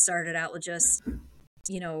 you know, it started out with just,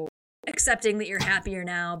 you know, accepting that you're happier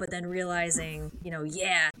now, but then realizing, you know,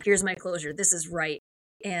 yeah, here's my closure. This is right.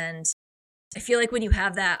 And I feel like when you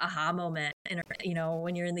have that aha moment, and, you know,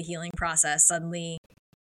 when you're in the healing process, suddenly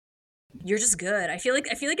you're just good. I feel like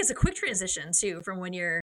it's a quick transition too, from when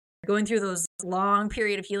you're going through those long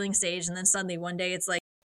period of healing stage, and then suddenly one day it's like,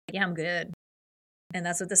 yeah, I'm good. And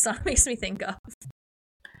that's what this song makes me think of.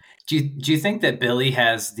 Do you think that Billie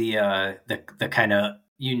has the kind of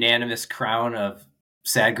unanimous crown of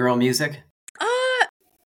sad girl music?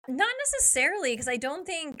 Not necessarily, because I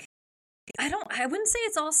wouldn't say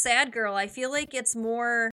it's all sad girl. I feel like it's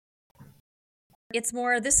more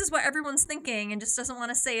this is what everyone's thinking and just doesn't want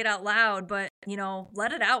to say it out loud, but, you know,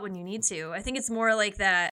 let it out when you need to. I think it's more like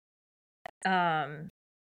that.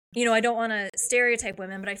 You know, I don't want to stereotype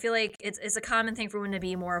women, but I feel like it's a common thing for women to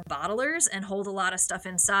be more bottlers and hold a lot of stuff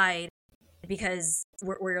inside, because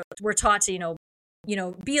we're taught to, you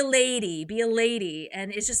know, be a lady,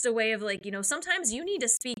 and it's just a way of like, you know, sometimes you need to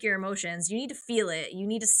speak your emotions, you need to feel it, you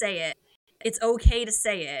need to say it. It's okay to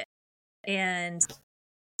say it, and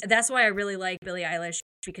that's why I really like Billie Eilish,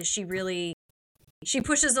 because she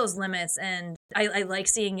pushes those limits, and I like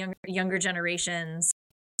seeing younger generations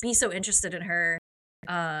be so interested in her.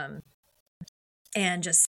 And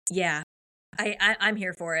just, yeah, I'm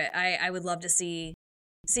here for it. I would love to see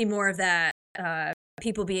more of that,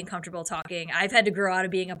 people being comfortable talking. I've had to grow out of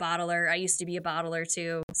being a bottler. I used to be a bottler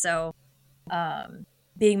too. So,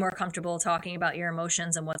 being more comfortable talking about your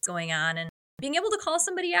emotions and what's going on, and being able to call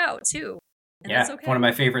somebody out too. And yeah, that's okay. One of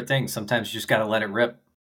my favorite things. Sometimes you just got to let it rip.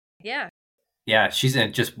 Yeah. Yeah, she's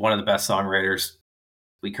just one of the best songwriters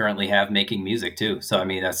we currently have making music too. So I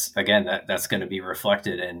mean, that's going to be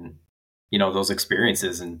reflected in, you know, those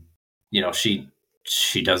experiences, and, you know, she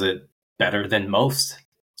does it better than most.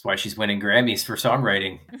 That's why she's winning Grammys for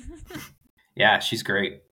songwriting. Yeah, she's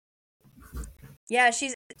great. Yeah,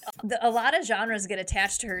 a lot of genres get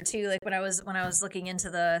attached to her too. Like when I was looking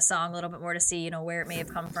into the song a little bit more to see, you know, where it may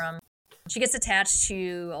have come from. She gets attached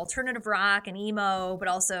to alternative rock and emo, but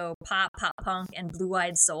also pop punk, and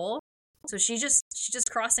blue-eyed soul. So she's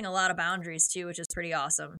just crossing a lot of boundaries too, which is pretty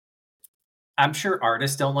awesome. I'm sure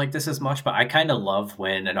artists don't like this as much, but I kind of love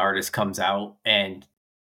when an artist comes out and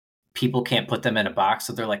people can't put them in a box.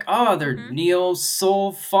 So they're like, oh, they're neo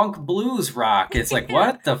soul funk blues rock. It's like,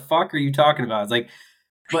 what the fuck are you talking about? It's like,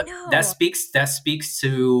 but that speaks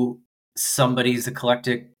to somebody's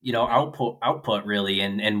eclectic, you know, output really,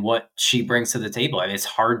 and what she brings to the table. I mean, it's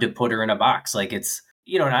hard to put her in a box. Like, it's,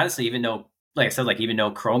 you know, and honestly, even though, like I said, like even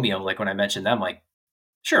though Chromeo, like when I mentioned them, like,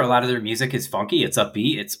 sure, a lot of their music is funky, it's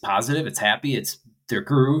upbeat, it's positive, it's happy, it's their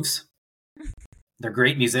grooves. They're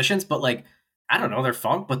great musicians, but like, I don't know, they're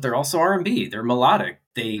funk, but they're also R&B. They're melodic.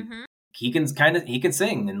 He can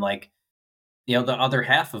sing, and like, you know, the other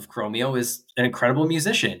half of Chromeo is an incredible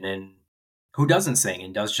musician, and who doesn't sing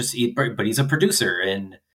and does just eat, but he's a producer,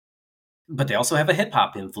 but they also have a hip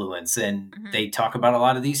hop influence, and they talk about a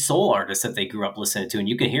lot of these soul artists that they grew up listening to, and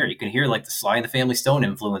you can hear like the Sly and the Family Stone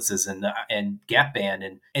influences, and Gap Band,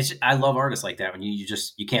 and I love artists like that when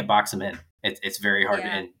you can't box them in. It's very hard,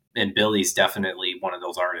 and Billie's definitely one of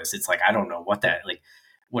those artists. It's like, I don't know what that, like,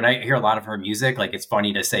 when I hear a lot of her music, like, it's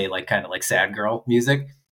funny to say like kind of like sad girl music,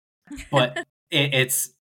 but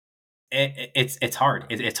it's hard.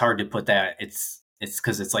 It's hard to put that. It's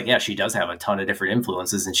because it's like, yeah, she does have a ton of different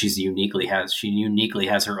influences, and she uniquely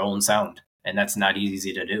has her own sound, and that's not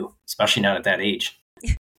easy to do, especially not at that age.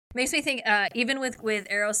 Makes me think, even with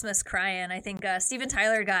Aerosmith's Crying, I think Steven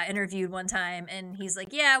Tyler got interviewed one time, and he's like,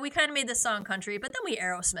 yeah, we kind of made this song country, but then we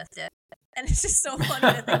Aerosmithed it. And it's just so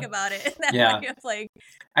funny to think about it in that way of like,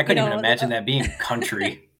 I couldn't even imagine that being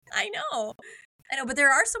country. I know, but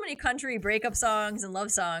there are so many country breakup songs and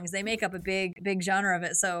love songs. They make up a big genre of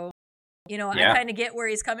it. So, I kind of get where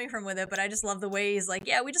he's coming from with it, but I just love the way he's like,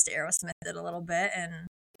 yeah, we just Aerosmith it a little bit, and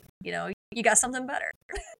you got something better.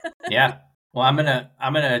 Yeah. Well, I'm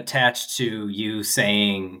gonna attach to you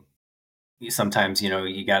saying sometimes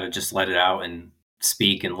you got to just let it out and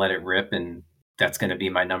speak and let it rip, and that's gonna be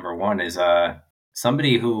my number one. Is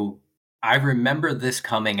somebody who I remember this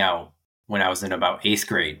coming out when I was in about 8th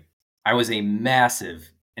grade. I was a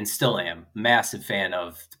massive, and still am, massive fan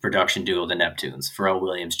of the production duo the Neptunes, Pharrell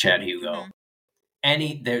Williams, Chad Hugo.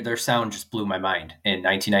 Their sound just blew my mind in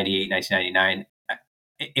 1998, 1999.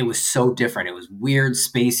 It was so different. It was weird,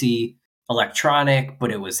 spacey, electronic,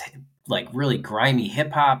 but it was like really grimy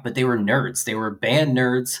hip hop. But they were nerds. They were band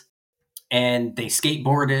nerds, and they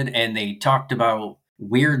skateboarded and they talked about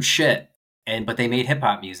weird shit. But they made hip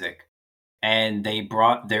hop music, and they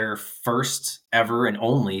brought their first ever and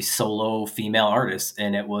only solo female artist,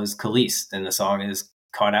 and it was Kelis, and the song is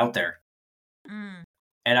 "Caught Out There."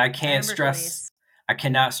 And I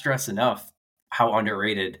cannot stress enough how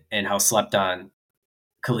underrated and how slept on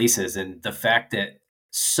Kelis is, and the fact that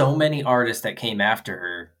so many artists that came after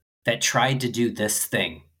her that tried to do this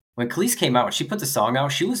thing. When Kelis came out, she put the song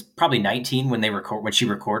out. She was probably 19 when she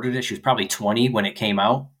recorded it. She was probably 20 when it came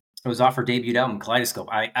out. It was off her debut album, Kaleidoscope.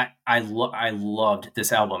 I loved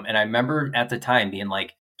this album, and I remember at the time being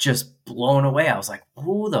like just blown away. I was like,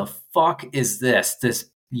 "Who the fuck is this?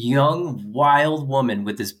 This young wild woman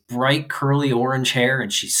with this bright curly orange hair,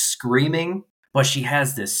 and she's screaming." But she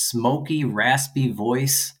has this smoky, raspy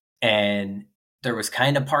voice, and there was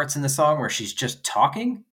kind of parts in the song where she's just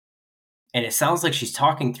talking, and it sounds like she's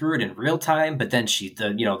talking through it in real time. But then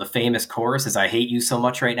the famous chorus is "I hate you so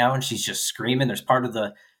much right now," and she's just screaming. There's part of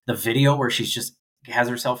the video where she's just has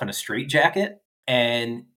herself in a straitjacket,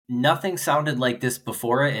 and nothing sounded like this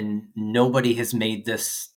before it, and nobody has made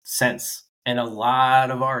this since. And a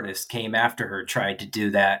lot of artists came after her, tried to do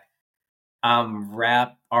that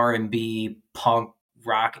rap, R&B, punk,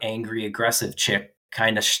 rock, angry, aggressive chick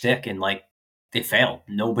kind of shtick, and like they failed.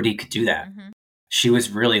 Nobody could do that. She was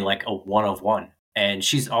really like a one of one, and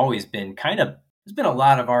she's always been there's been a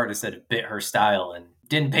lot of artists that have bit her style and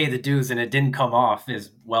didn't pay the dues, and it didn't come off as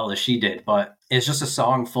well as she did. But it's just a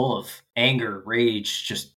song full of anger, rage,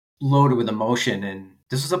 just loaded with emotion, and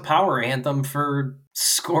this was a power anthem for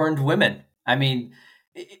scorned women. I mean,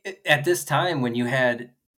 at this time when you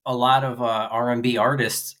had a lot of R&B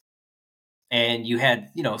artists, and you had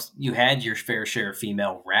your fair share of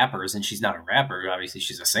female rappers, and she's not a rapper, obviously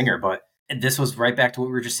she's a singer, but this was right back to what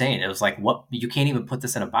we were just saying. It was like, what, you can't even put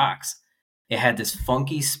this in a box. It had this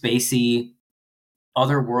funky, spacey,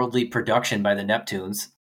 otherworldly production by the Neptunes,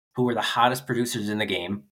 who were the hottest producers in the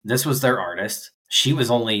game. This was their artist. She was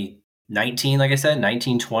only 19, like I said,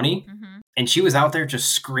 19, 20. And she was out there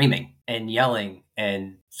just screaming and yelling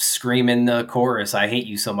and screaming the chorus, "I hate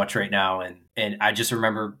you so much right now." And I just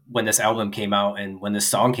remember when this album came out and when this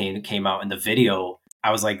song came out in the video,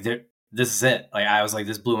 I was like, this is it. Like, I was like,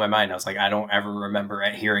 this blew my mind. I was like, I don't ever remember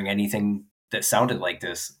hearing anything that sounded like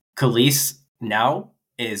this. Kelis now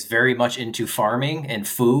is very much into farming and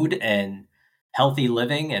food and healthy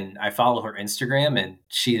living, and I follow her Instagram, and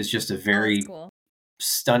she is just a very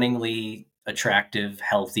stunningly attractive,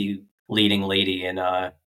 healthy leading lady, and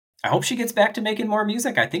I hope she gets back to making more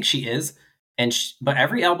music. I think she is. But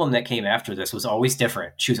every album that came after this was always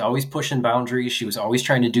different. She was always pushing boundaries. She was always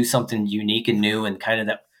trying to do something unique and new and kind of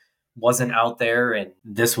that wasn't out there. And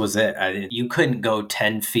this was it. You couldn't go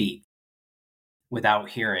 10 feet without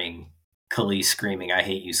hearing Kelis screaming, "I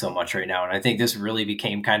hate you so much right now." And I think this really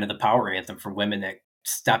became kind of the power anthem for women that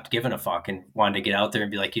stopped giving a fuck and wanted to get out there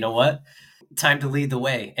and be like, you know what? Time to lead the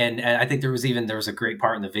way. And I think there was a great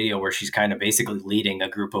part in the video where she's kind of basically leading a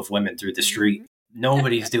group of women through the street.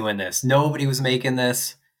 Nobody's doing this. Nobody was making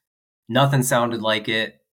this. Nothing sounded like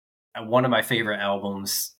it. One of my favorite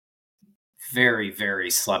albums. Very, very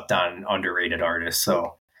slept on, underrated artist.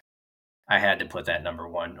 So I had to put that number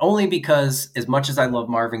one. Only because as much as I love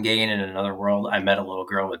Marvin Gaye and In Another World, I Met a Little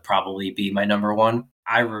Girl would probably be my number one.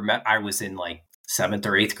 I was in like 7th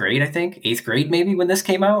or 8th grade, I think. 8th grade maybe when this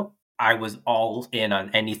came out. I was all in on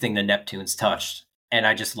anything the Neptunes touched. And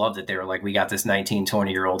I just loved it. They were like, we got this 19,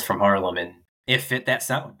 20-year-old from Harlem, and it fit that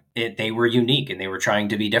sound. They were unique, and they were trying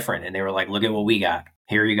to be different. And they were like, look at what we got.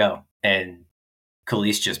 Here you go. And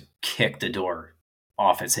Kelis just kicked the door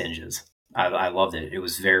off its hinges. I loved it. It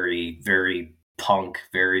was very, very punk,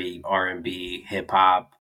 very R&B,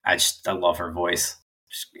 hip-hop. I love her voice.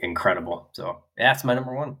 Just incredible. So that's my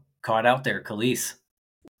number one. Caught Out There, Kelis.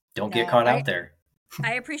 Don't get No, caught out there.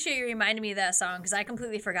 I appreciate you reminding me of that song because I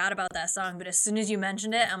completely forgot about that song. But as soon as you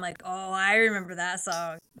mentioned it, I'm like, oh, I remember that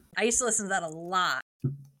song. I used to listen to that a lot.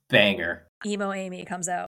 Banger. Emo Amy comes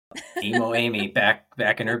out. Emo Amy back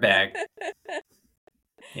in her bag.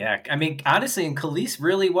 Yeah, I mean, honestly, and Khalees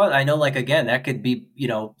really was. I know, like, again, that could be,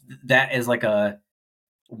 that is like a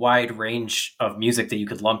wide range of music that you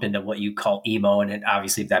could lump into what you call emo, and then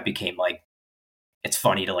obviously that became like, it's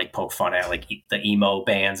funny to like poke fun at like the emo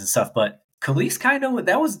bands and stuff. But Khalees kind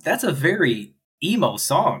of that's a very emo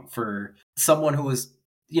song for someone who was,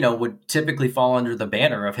 would typically fall under the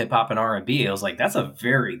banner of hip hop and R&B. It was like, that's a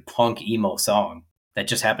very punk emo song that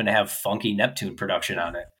just happened to have funky Neptune production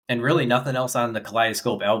on it. And really nothing else on the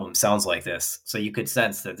Kaleidoscope album sounds like this. So you could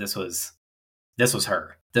sense that this was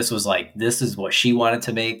her. This was like, this is what she wanted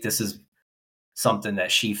to make. This is something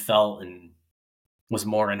that she felt and was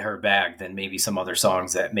more in her bag than maybe some other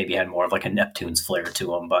songs that maybe had more of like a Neptune's flair to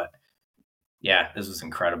them. But yeah, this was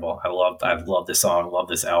incredible. I love this song. Love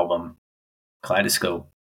this album. Kaleidoscope,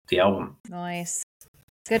 the album. Nice.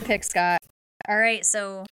 Good pick, Scott. All right,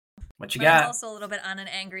 so what you got? Also a little bit on an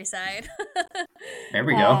angry side. There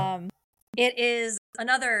we go. It is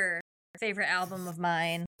another favorite album of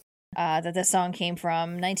mine that this song came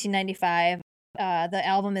from, 1995. The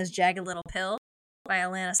album is Jagged Little Pill by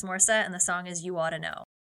Alanis Morissette, and the song is You Oughta Know.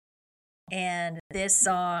 And this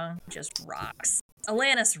song just rocks.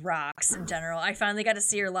 Alanis rocks in general. I finally got to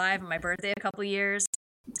see her live on my birthday a couple years.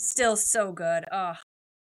 Still so good.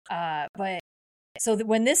 But so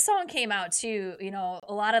when this song came out too,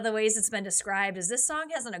 a lot of the ways it's been described is this song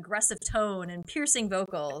has an aggressive tone and piercing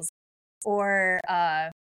vocals, or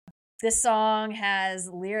this song has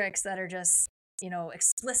lyrics that are just,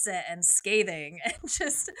 explicit and scathing, and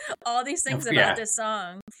just all these things about this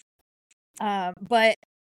song. But,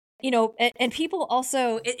 and people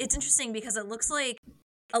also, it's interesting because it looks like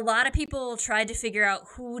a lot of people tried to figure out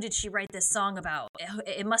who did she write this song about.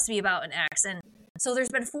 It must be about an ex. And so there's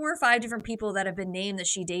been 4 or 5 different people that have been named that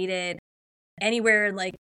she dated anywhere in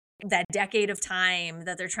like that decade of time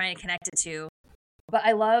that they're trying to connect it to. But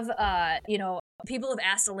I love, people have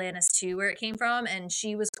asked Alanis too where it came from, and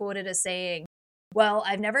she was quoted as saying, well,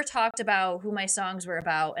 I've never talked about who my songs were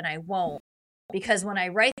about, and I won't, because when I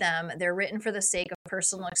write them, they're written for the sake of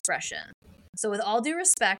personal expression. So with all due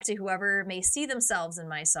respect to whoever may see themselves in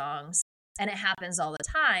my songs, and it happens all the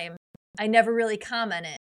time, I never really comment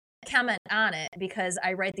on it because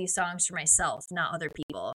I write these songs for myself, not other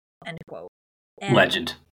people, end quote. And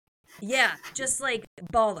legend. Yeah, just like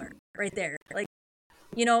baller right there. Like,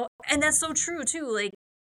 and that's so true too. Like,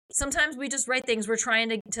 sometimes we just write things we're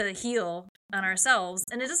trying to heal on ourselves,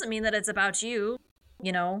 and it doesn't mean that it's about you.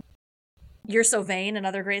 You're So Vain,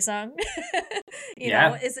 another great song.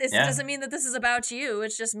 It doesn't mean that this is about you.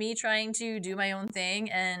 It's just me trying to do my own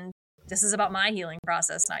thing, and this is about my healing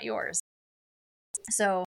process, not yours.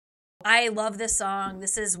 So I love this song.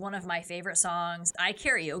 This is one of my favorite songs. I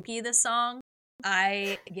karaoke this song.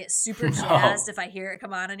 I get super jazzed if I hear it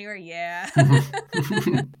come on anywhere. Yeah.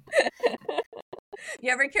 You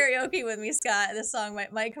ever karaoke with me, Scott? This song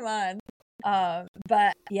might come on.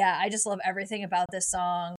 But yeah, I just love everything about this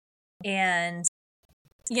song. And,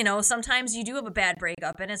 sometimes you do have a bad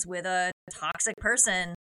breakup and it's with a toxic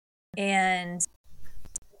person. And,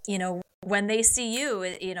 when they see you,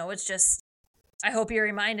 it's just, I hope you're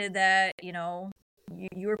reminded that,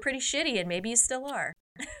 you were pretty shitty and maybe you still are.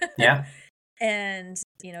 Yeah. And,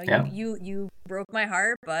 you broke my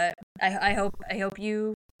heart, but I hope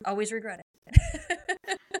you always regret it.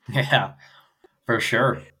 Yeah, for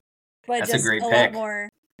sure. But that's just a great pick. Lot more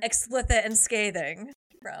explicit and scathing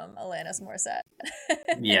from Alanis Morissette.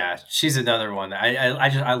 Yeah, she's another one.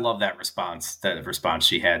 I love that response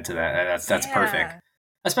she had to that. That's perfect.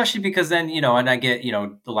 Especially because then, and I get,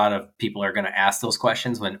 a lot of people are going to ask those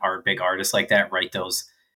questions when big artists like that write those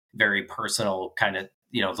very personal kind of,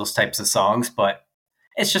 those types of songs. But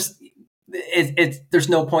it's just, there's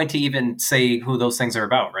no point to even say who those things are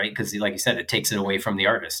about, right? Because like you said, it takes it away from the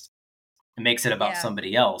artist. It makes it about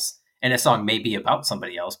somebody else. And a song may be about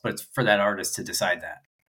somebody else, but it's for that artist to decide that.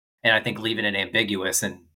 And I think leaving it ambiguous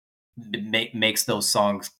and makes those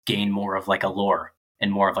songs gain more of like a lore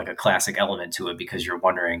and more of like a classic element to it, because you're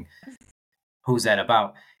wondering who's that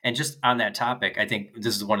about. And just on that topic, I think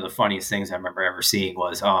this is one of the funniest things I remember ever seeing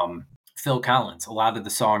was Phil Collins. A lot of the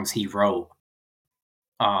songs he wrote,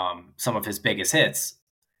 some of his biggest hits,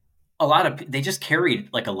 they just carried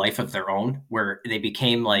like a life of their own, where they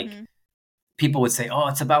became like, people would say, oh,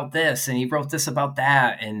 it's about this, and he wrote this about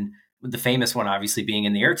that. And the famous one obviously being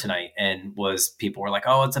In the Air Tonight, and people were like,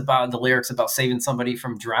 oh, it's about the lyrics about saving somebody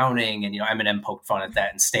from drowning. And, Eminem poked fun at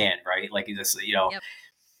that and Stan, right? Like this, Yep.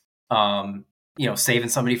 saving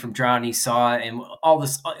somebody from drowning, he saw it, and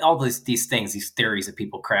these things, these theories that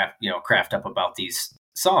people craft up about these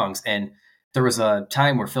songs. And there was a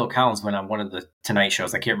time where Phil Collins went on one of the Tonight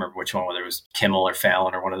shows. I can't remember which one, whether it was Kimmel or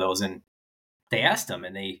Fallon or one of those, and they asked him,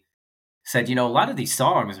 and they said, a lot of these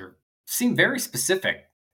songs seem very specific,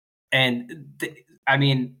 and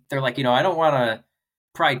they're like, I don't want to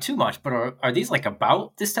pry too much, but are these like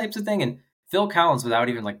about this types of thing? And Phil Collins, without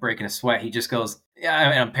even like breaking a sweat, he just goes, yeah,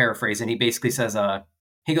 I'm paraphrasing. He basically says,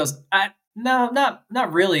 he goes, no,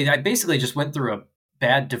 not really. I basically just went through a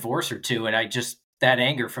bad divorce or two, and that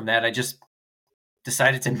anger from that, I just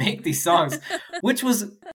decided to make these songs, which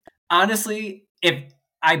was honestly, if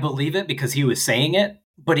I believe it because he was saying it,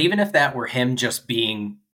 but even if that were him just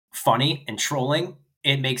being funny and trolling,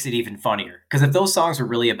 it makes it even funnier. Because if those songs were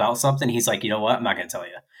really about something, he's like, you know what? I'm not going to tell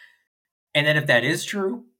you. And then if that is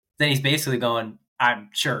true, then he's basically going, I'm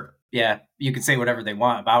sure, yeah, you can say whatever they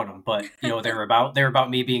want about them, but they're about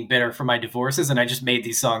me being bitter for my divorces, and I just made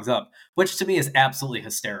these songs up, which to me is absolutely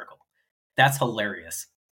hysterical. That's hilarious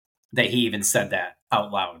that he even said that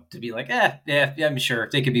out loud, to be like, yeah, I'm sure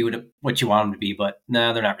they could be what you want them to be, but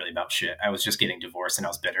no, they're not really about shit. I was just getting divorced and I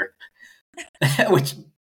was bitter. Which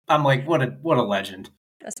I'm like, what a legend.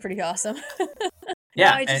 That's pretty awesome.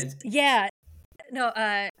 Yeah.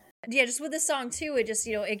 Just with this song too, it just,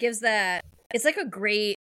 it gives that, it's like a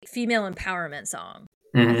great female empowerment song.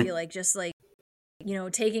 Mm-hmm. I feel like just like,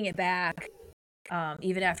 taking it back,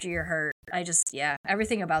 even after you're hurt.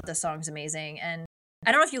 Everything about this song's amazing. And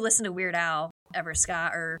I don't know if you listen to Weird Al ever,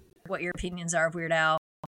 Scott, or what your opinions are of Weird Al,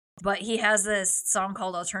 but he has this song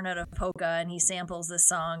called Alternative Polka, and he samples this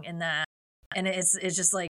song in that. And it's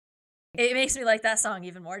just like, it makes me like that song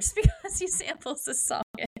even more just because he samples this song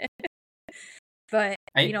in it. But,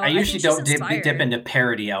 I usually don't dip into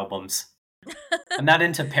parody albums. I'm not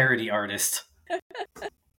into parody artists.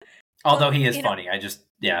 Although he is funny.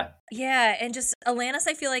 Yeah, and just Alanis,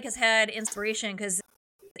 I feel like, has had inspiration because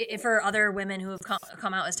for other women who have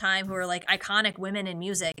come out as time who are like iconic women in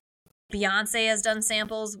music. Beyonce has done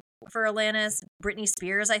samples for Alanis. Britney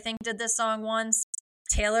Spears, I think, did this song once.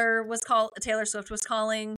 Taylor Swift was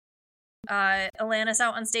calling Alanis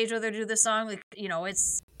out on stage with her to do this song. Like,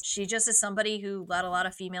 she just is somebody who led a lot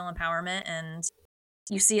of female empowerment, and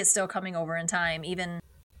you see it still coming over in time, even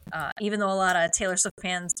though a lot of Taylor Swift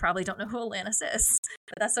fans probably don't know who Alanis is,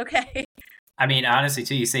 but that's okay. I mean, honestly,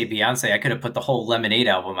 too, you say Beyonce, I could have put the whole Lemonade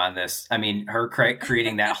album on this. I mean, her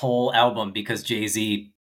creating that whole album because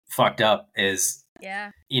Jay-Z fucked up is,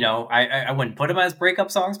 yeah. I wouldn't put them as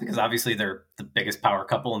breakup songs because obviously they're the biggest power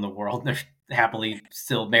couple in the world. They're happily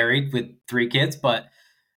still married with 3 kids, but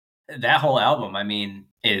that whole album, I mean,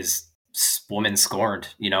 is woman scorned,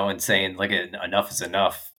 and saying, like, enough is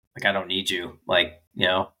enough. Like, I don't need you. Like,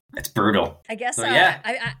 it's brutal. I guess, yeah.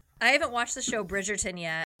 I haven't watched the show Bridgerton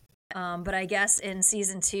yet. But I guess in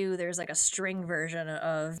season 2, there's like a string version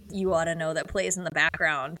of You Ought to Know that plays in the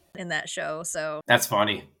background in that show. So that's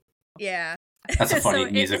funny. Yeah. That's a funny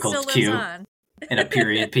musical cue in a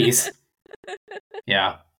period piece.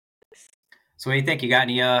 Yeah. So what do you think? You got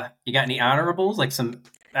any honorables, like some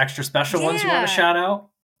extra special ones you want to shout out?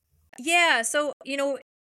 Yeah. So,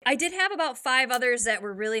 I did have about 5 others that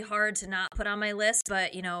were really hard to not put on my list,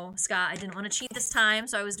 but Scott, I didn't want to cheat this time,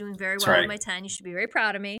 so I was doing very well with my 10. You should be very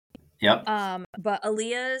proud of me. Yep. But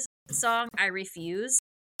Aaliyah's song "I Refuse"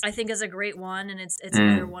 I think is a great one, and it's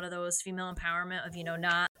another one of those female empowerment of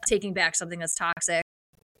not taking back something that's toxic.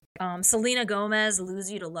 Selena Gomez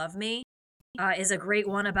 "Lose You to Love Me" is a great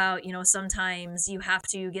one about sometimes you have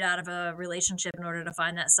to get out of a relationship in order to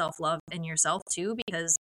find that self-love in yourself too,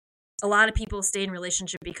 because a lot of people stay in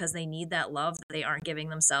relationship because they need that love that they aren't giving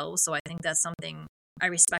themselves. So I think that's something I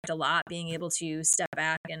respect a lot, being able to step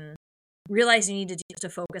back and realize you need to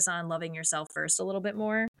focus on loving yourself first a little bit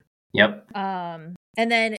more. Yep. And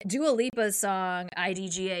then Dua Lipa's song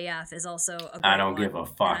IDGAF is also a great I don't one. give a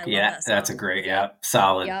fuck. Yeah, that's a great,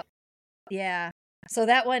 solid. Yep. Yeah. So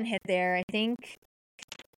that one hit there. I think,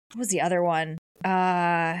 what was the other one?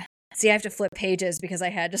 See, I have to flip pages because I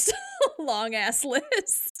had just a long ass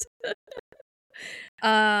list.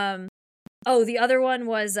 The other one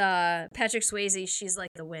was Patrick Swayze, She's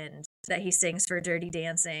Like the Wind, that he sings for Dirty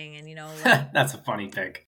Dancing, and that's a funny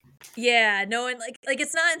pick. Yeah, no, and like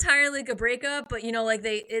it's not entirely like a breakup, but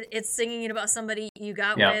it's singing about somebody you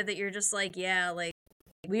got with that you're just like, yeah, like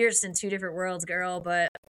we're just in 2 different worlds, girl, but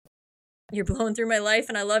you're blowing through my life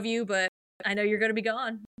and I love you, but I know you're gonna be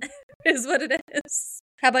gone. Is what it is.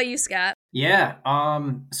 How about you, Scott? Yeah.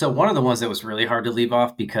 So one of the ones that was really hard to leave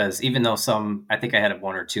off, because even though I think I had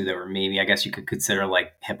 1 or 2 that were maybe, I guess you could consider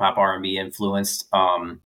like hip hop R&B influenced.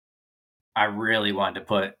 I really wanted to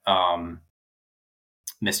put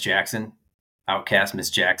Miss Jackson, Outcast Miss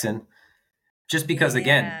Jackson, just because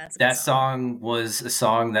again, Yeah, it's a good that song. song was a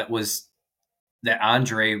song that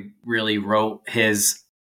Andre really wrote his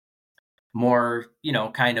more,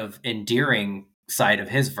 kind of endearing side of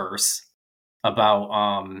his verse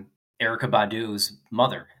about Erica Badu's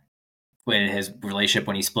mother, when his relationship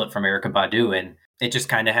when he split from Erica Badu, and it just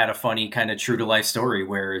kind of had a funny kind of true to life story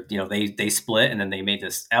where they split and then they made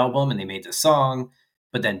this album and they made this song,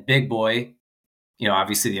 but then Big Boy,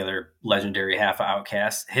 obviously the other legendary half of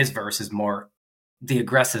Outkast, his verse is more the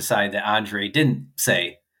aggressive side that Andre didn't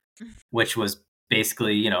say, which was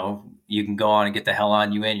basically, you can go on and get the hell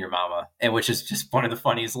on you and your mama, and which is just one of the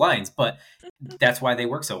funniest lines. But that's why they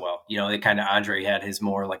work so well. They kind of Andre had his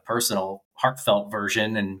more like personal, heartfelt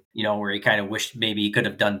version, and where he kind of wished maybe he could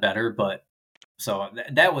have done better. But so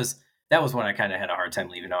that was when I kind of had a hard time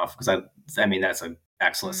leaving off, because I mean that's an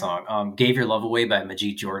excellent song. Gave Your Love Away by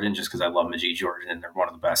Majid Jordan, just because I love Majid Jordan and they're one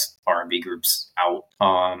of the best R&B groups out.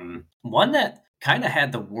 One that kind of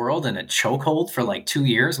had the world in a chokehold for like 2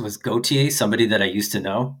 years was Gautier, Somebody That I Used to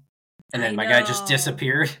Know. And then my guy just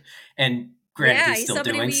disappeared. And granted, he's still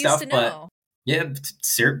doing stuff, but yeah,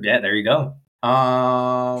 there you go.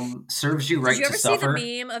 Serves You Right to Suffer. Did you ever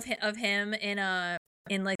see the meme of him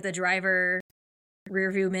in like the driver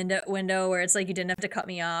rear view window where it's like, you didn't have to cut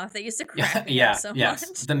me off? That used to crack me up so much.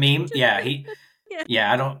 The meme,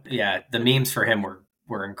 the memes for him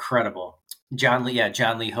were incredible. John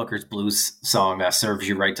Lee Hooker's blues song, Serves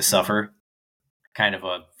You Right to Suffer. Kind of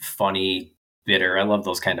a funny, bitter. I love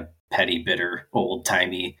those kind of petty, bitter,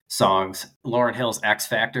 old-timey songs. Lauryn Hill's X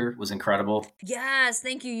Factor was incredible. Yes,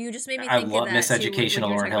 thank you. You just made me think of that. I love Miseducation,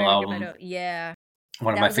 Lauryn Hill album. Yeah.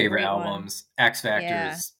 One of my favorite albums. X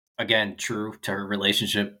Factor is, again, true to her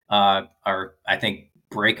relationship. Or I think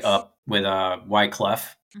break up with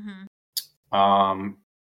Wyclef. Mm-hmm.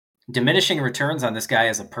 Diminishing returns on this guy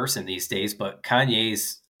as a person these days, but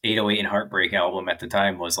Kanye's 808 and Heartbreak album at the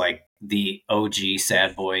time was like the OG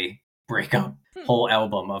sad boy breakup whole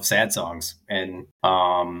album of sad songs. And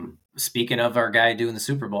speaking of our guy doing the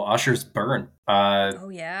Super Bowl, Usher's Burn,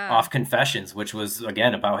 Off Confessions, which was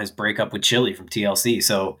again about his breakup with Chili from TLC.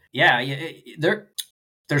 So they're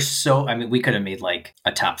so, I mean, we could have made like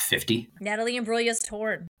a top 50. Natalie Imbruglia's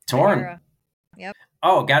Torn. Yep.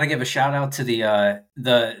 Oh, got to give a shout out to the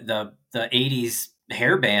 80s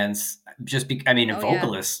hair bands.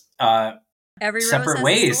 Vocalists. Every Separate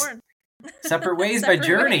Ways. Separate Ways by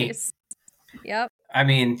Journey. Ways. Yep. I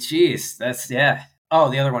mean, geez, that's, yeah. Oh,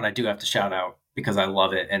 the other one I do have to shout out because I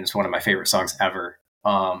love it and it's one of my favorite songs ever.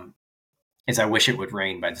 Is I Wish It Would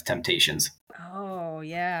Rain by The Temptations. Oh,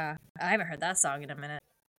 yeah. I haven't heard that song in a minute.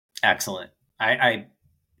 Excellent. I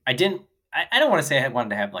don't want to say I wanted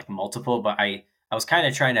to have like multiple, but I was kind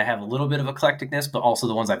of trying to have a little bit of eclecticness, but also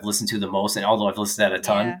the ones I've listened to the most. And although I've listened to that a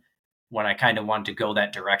ton, when I kind of wanted to go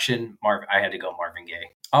that direction, I had to go Marvin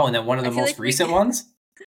Gaye. Oh, and then one of the most recent ones.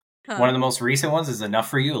 One of the most recent ones is Enough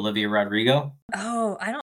for You, Olivia Rodrigo. Oh,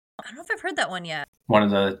 I don't know if I've heard that one yet. One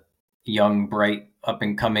of the young, bright, up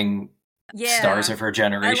and coming stars of her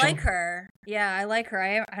generation. I like her. Yeah, I like her.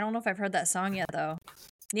 I don't know if I've heard that song yet though.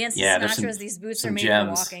 Nancy Sinatra's These Boots Are Made for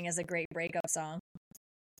Walking is a great breakup song.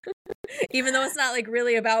 Even though it's not like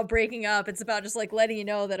really about breaking up, it's about just like letting you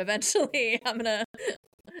know that eventually I'm gonna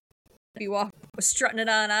be strutting it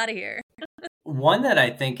on out of here. One that I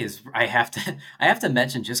think is I have to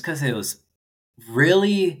mention just because it was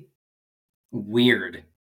really weird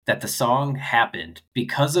that the song happened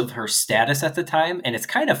because of her status at the time, and it's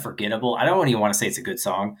kind of forgettable. I don't even want to say it's a good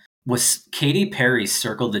song. Was Katy Perry's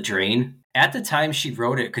Circle the Drain. At the time, she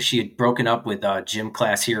wrote it because she had broken up with Gym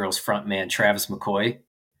Class Heroes frontman Travis McCoy.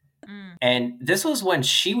 Mm. And this was when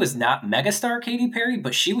she was not megastar Katy Perry,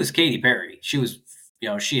 but she was Katy Perry. She was,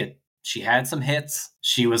 she had some hits.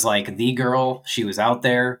 She was like the girl. She was out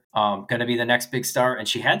there, gonna be the next big star. And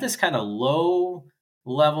she had this kind of low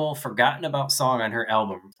level, forgotten about song on her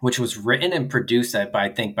album, which was written and produced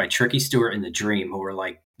by Tricky Stewart and The Dream, who were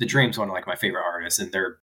like, The Dream's one of like my favorite artists, and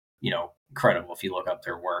they're, incredible if you look up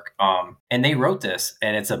their work. And they wrote this,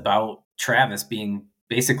 and it's about Travis being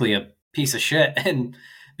basically a piece of shit and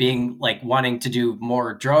being like wanting to do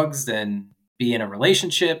more drugs than be in a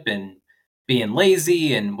relationship and being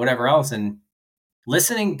lazy and whatever else. And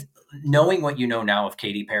knowing what you know now of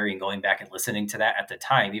Katy Perry and going back and listening to that at the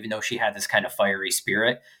time, even though she had this kind of fiery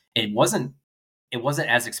spirit, it wasn't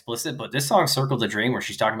as explicit. But this song, Circle the Drain, where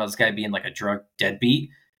she's talking about this guy being like a drug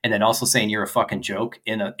deadbeat and then also saying you're a fucking joke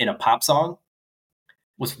in a pop song,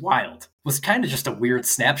 was wild. Was kind of just a weird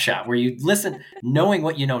snapshot where you listen, knowing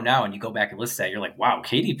what you know now, and you go back and listen to that, you're like, wow,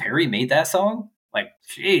 Katy Perry made that song? Like,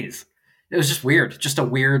 jeez. it was just weird, just a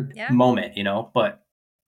weird moment, you know. But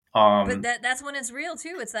that's when it's real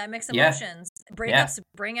too. It's that mix of Yeah. emotions. Breakups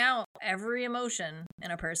bring out every emotion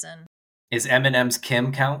in a person. Is Eminem's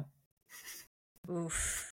Kim count?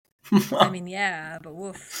 Oof. I mean, yeah, but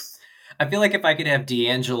woof. I feel like if I could have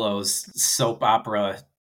D'Angelo's soap opera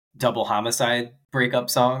double homicide breakup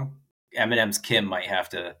song, Eminem's Kim might have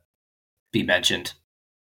to be mentioned.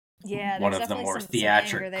 Yeah, one of the more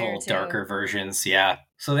theatrical, darker versions. Yeah.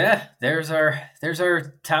 So yeah, there's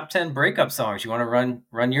our top 10 breakup songs. You want to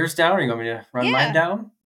run yours down, or you want me to run mine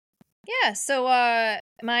down? Yeah. So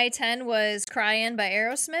my 10 was "Crying" by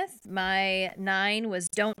Aerosmith. My 9 was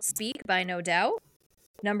 "Don't Speak" by No Doubt.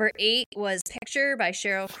 Number 8 was "Picture" by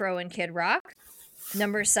Sheryl Crow and Kid Rock.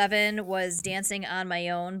 Number 7 was "Dancing on My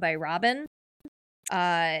Own" by Robin.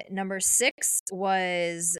 Number 6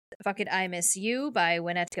 was "Fuck It, I Miss You" by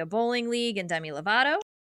Winnetka Bowling League and Demi Lovato.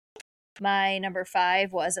 My number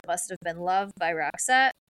 5 was "It Must Have Been Love" by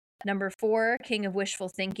Roxette. Number 4, "King of Wishful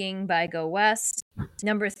Thinking" by Go West.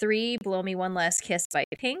 Number 3, "Blow Me One Last Kiss" by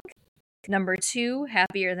Pink. Number 2,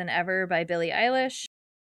 "Happier Than Ever" by Billie Eilish.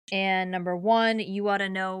 And number 1, "You Oughta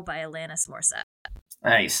Know" by Alanis Morissette.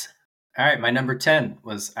 Nice. All right, my number 10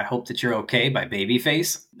 was "I Hope That You're Okay" by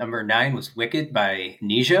Babyface. Number 9 was "Wicked" by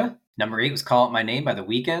Nisha. Number 8 was "Call It My Name" by The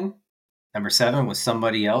Weeknd. Number 7 was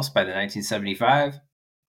 "Somebody Else" by the 1975.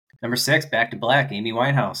 Number 6, "Back to Black," Amy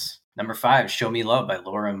Winehouse. Number 5, "Show Me Love" by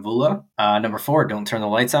Laura Mvula. Number 4, "Don't Turn the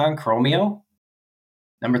Lights On," Chromeo.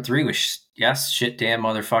 Number 3 was "Shit Damn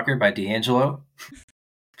Motherfucker" by D'Angelo.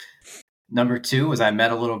 Number 2 was "I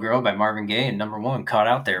Met a Little Girl" by Marvin Gaye. And number 1, "Caught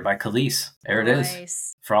Out There" by Khalees. There it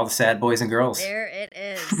is. For all the sad boys and girls. There it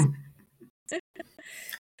is.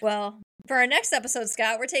 Well, for our next episode,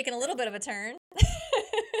 Scott, we're taking a little bit of a turn.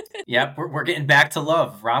 Yep, we're getting back to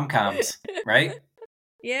love, rom-coms, right?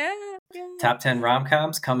 Yeah. Top 10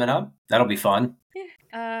 rom-coms coming up. That'll be fun.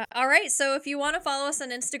 All right, so if you want to follow us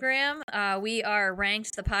on Instagram, we are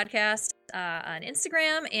Ranked the Podcast on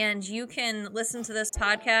Instagram, and you can listen to this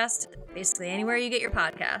podcast basically anywhere you get your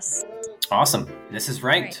podcasts. Awesome. This is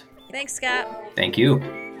Ranked. Right. Thanks, Scott. Thank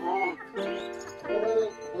you.